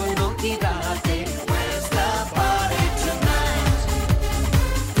सपनों की रातें Where's the party tonight?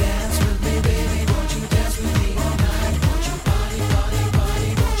 Dance with me, baby. Won't you dance with me all night? Won't you party, party, party?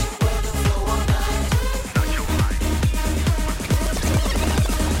 Won't you burn the floor all night?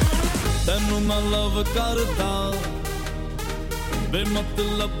 ਤੈਨੂੰ ਮੈਂ ਲਵ ਕਰਦਾ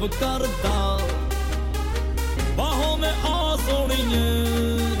ਬੇਮਤਲਬ ਕਰਦਾ ਬਾਹੋਂ में आ सोनिए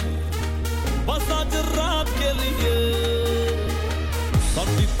बस आज रात के लिए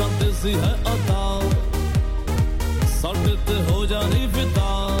साडी तां देसी है अदा साडे ते हो जानी फिदा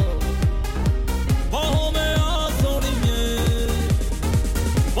बाहों में आ सोनिए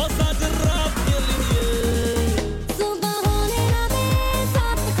बस आज रात के लिए सुबह होने ना दे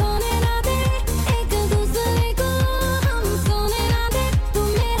साथ खोने ना दे एक दूसरे को हम सोने ना दे तू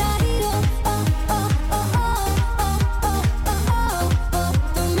मेरा हीरो ओ ओ ओ ओ ओ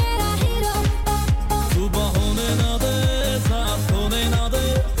तू मेरा हीरो सुबह होने ना दे साथ होने ना दे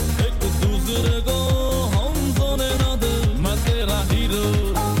एक दूसरे को हम सोने ना दे मैं तेरा हीरो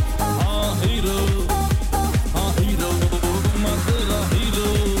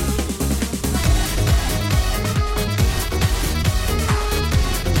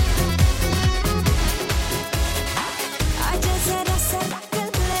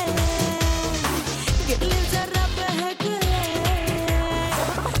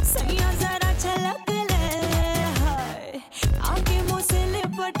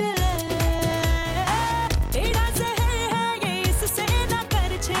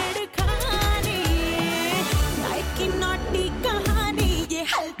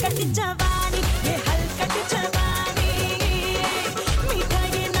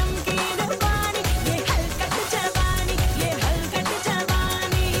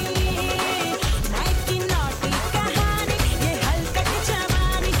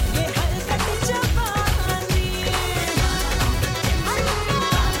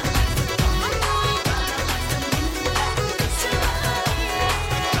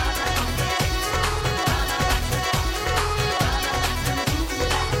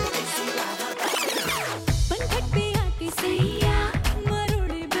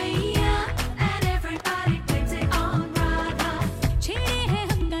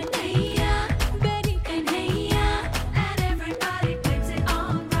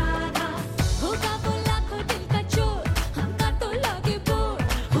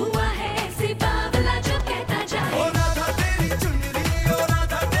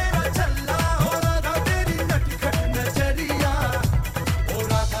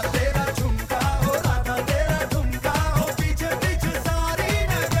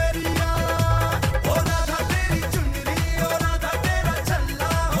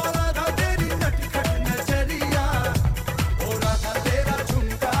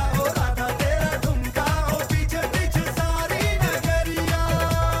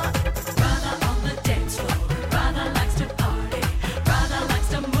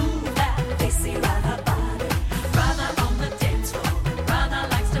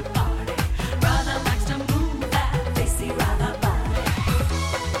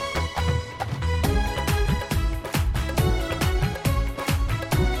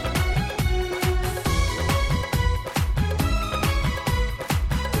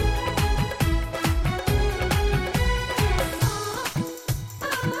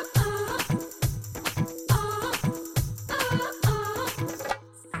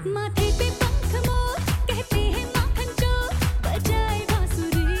माथे पे पंख मोर कहते हैं माखन चोर बजाए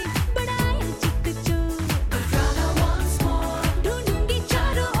बांसुरी बढ़ाए चिक चोर ढूंढूंगी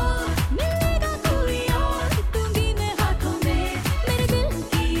चारों ओर मिलेगा कोई और दूंगी मैं हाथों में मेरे दिल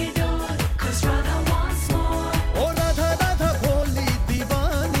की ये डोर ओ राधा राधा भोली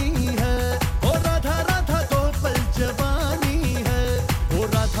दीवानी है ओ राधा राधा तो पल जवानी है ओ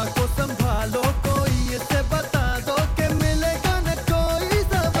राधा को संभालो कोई इसे बता दो कि मिलेगा न कोई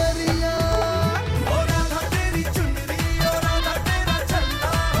सवरिया ओ राधा तेरी चुनरी ओ राधा तेरा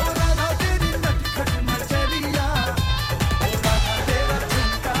छल्ला ओ राधा तेरी नटखट नचरिया ओ राधा तेरा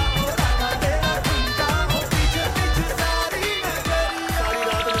झुमका ओ राधा तेरा झुमका ओ पीछे पीछे सारी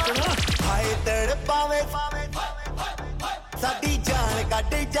नगरिया हाय तड़पावे साडी जान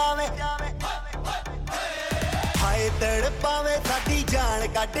ਕੱਢ ਜਾਵੇ ਹਾਏ ਤੜਪਾਵੇ ਸਾਡੀ ਜਾਨ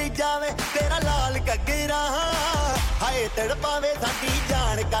ਕੱਢ ਜਾਵੇ ਤੇਰਾ ਲਾਲ ਘੱਗਰਾ ਹਾਏ ਤੜਪਾਵੇ ਸਾਡੀ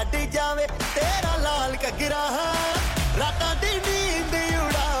ਜਾਨ ਕੱਢ ਜਾਵੇ ਤੇਰਾ ਲਾਲ ਘੱਗਰਾ ਰਾਤਾਂ ਦੀ ਨੀਂਦ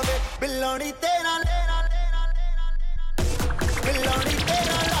ਉਡਾਵੇ ਬਿੱਲੋਣੀ ਤੇਰਾ ਬਿੱਲੋਣੀ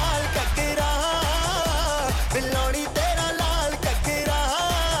ਤੇਰਾ ਲਾਲ ਘੱਗਰਾ ਬਿੱਲੋਣੀ ਤੇਰਾ ਲਾਲ ਘੱਗਰਾ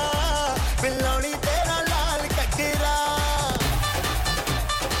ਬਿੱਲੋਣੀ ਤੇਰਾ ਲਾਲ ਘੱਗਰਾ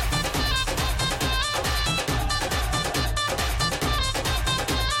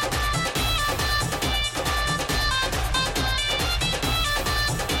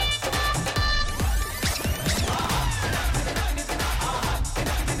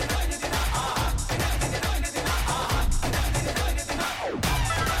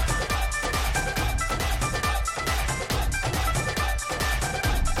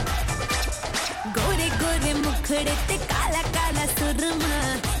गोरे गोरे मुखड़े ते काला काला सुरमा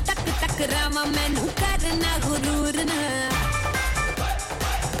तक तक रामा मैनू करना गुरूर ना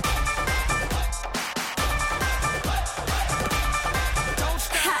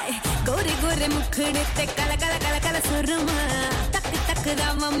हाय गोरे गोरे मुखड़े ते काला काला काला काला सुरमा तक तक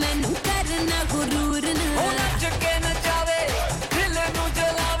रामा मैनू करना गुरूर ना ओ नच के नचावे दिल नू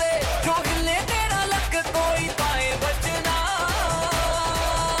जलावे जो हिले तेरा लक कोई पाए बचना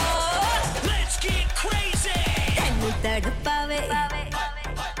Let's get crazy तैनू तड़पावे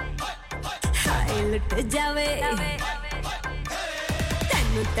हाय लुट जावे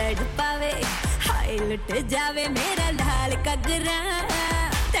तैनू तड़पावे हाय लुट जावे मेरा लाल घग्गरा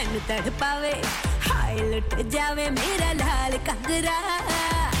तैनू तड़पावे हाय लुट जावे मेरा लाल घग्गरा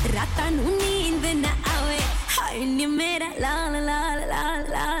रातां नू नींद न आवे हाय नी मेरा लाल लाल लाल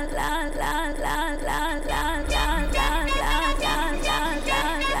लाल लाल लाल लाल लाल लाल लाल लाल लाल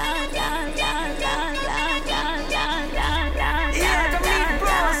लाल लाल लाल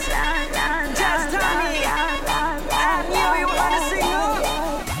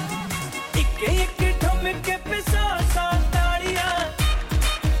एक एक ठुमके पे सौ सौ ताड़ियां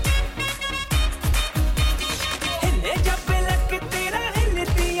हिले जब लक तेरा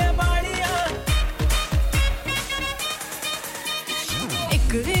हिलती है बाड़ियां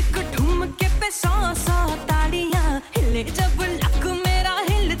एक एक ठुमके पे सौ सौ तालियां हिले जब लक मेरा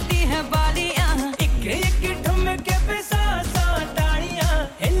हिलती है बालियां एक एक ठुमके पे सौ सौ ताड़ियां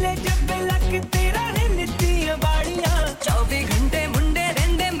हिले जब लक तेरा हिलती है बाड़ियां 24 घंटे मुंडे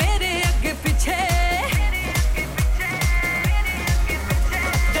रहंदे मेरे अगे पीछे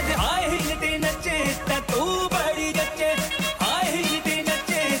जद हाय हिलते नचे ता तू बड़ी जचे हाय हिलते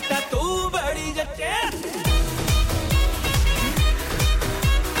नचे ता तू बड़ी जचे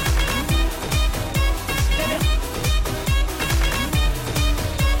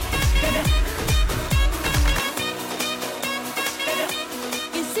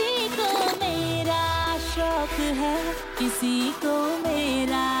किसी को मेरा शौक है किसी को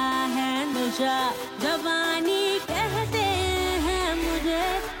मेरा है नशा जवानी कहते हैं मुझे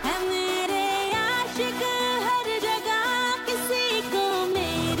है मेरे आशिक हर जगह किसी को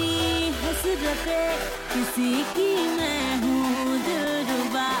मेरी हसरत किसी की मैं हूँ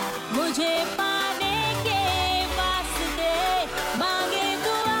दिलरुबा मुझे पाने के वास्ते मांगे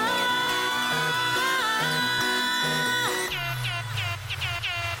दुआ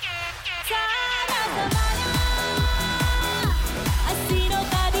सारा ज़माना हसीनों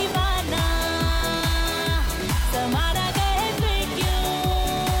का दीवाना समारा गए फिर क्यों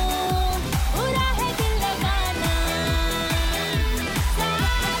बुरा है दिल लगाना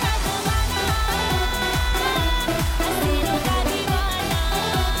सारा ज़माना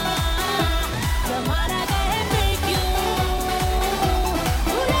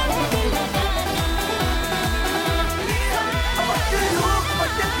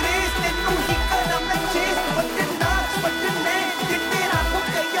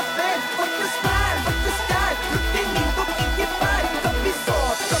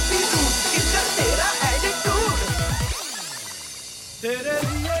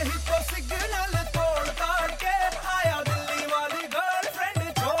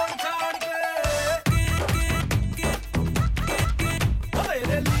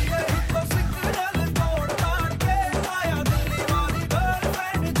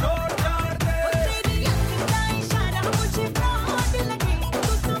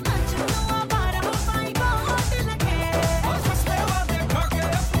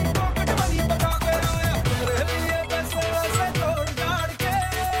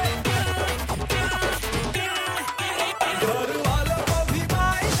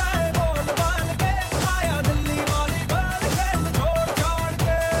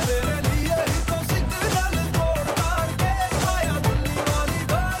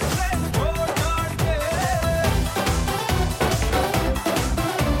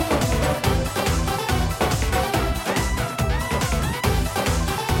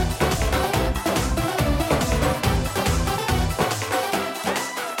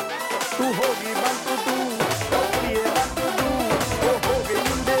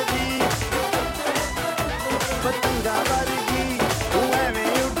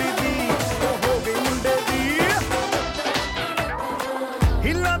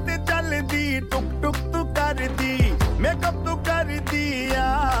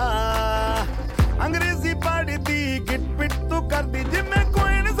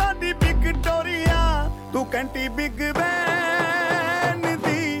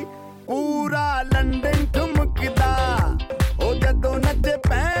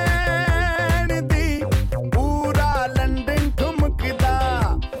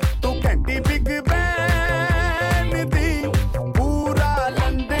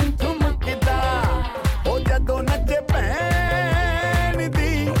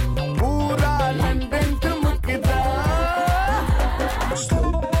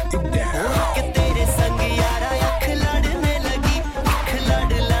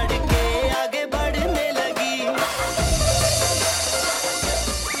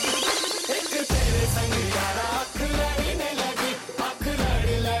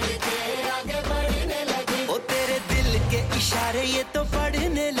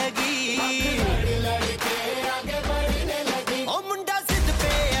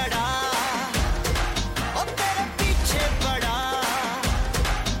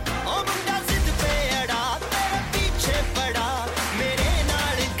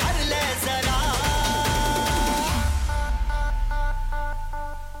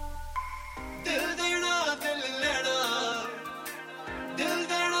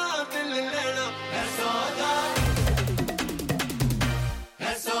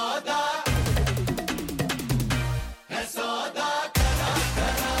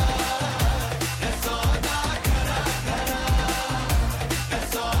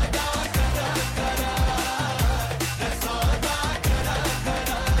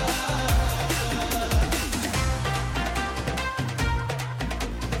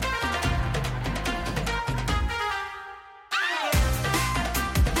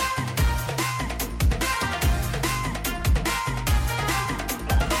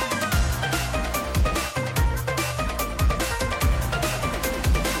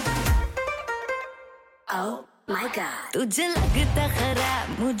तुझे लगता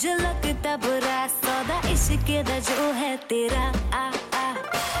खराब मुझे लगता बुरा सौदा इश्क दा जो है तेरा आ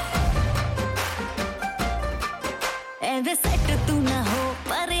आ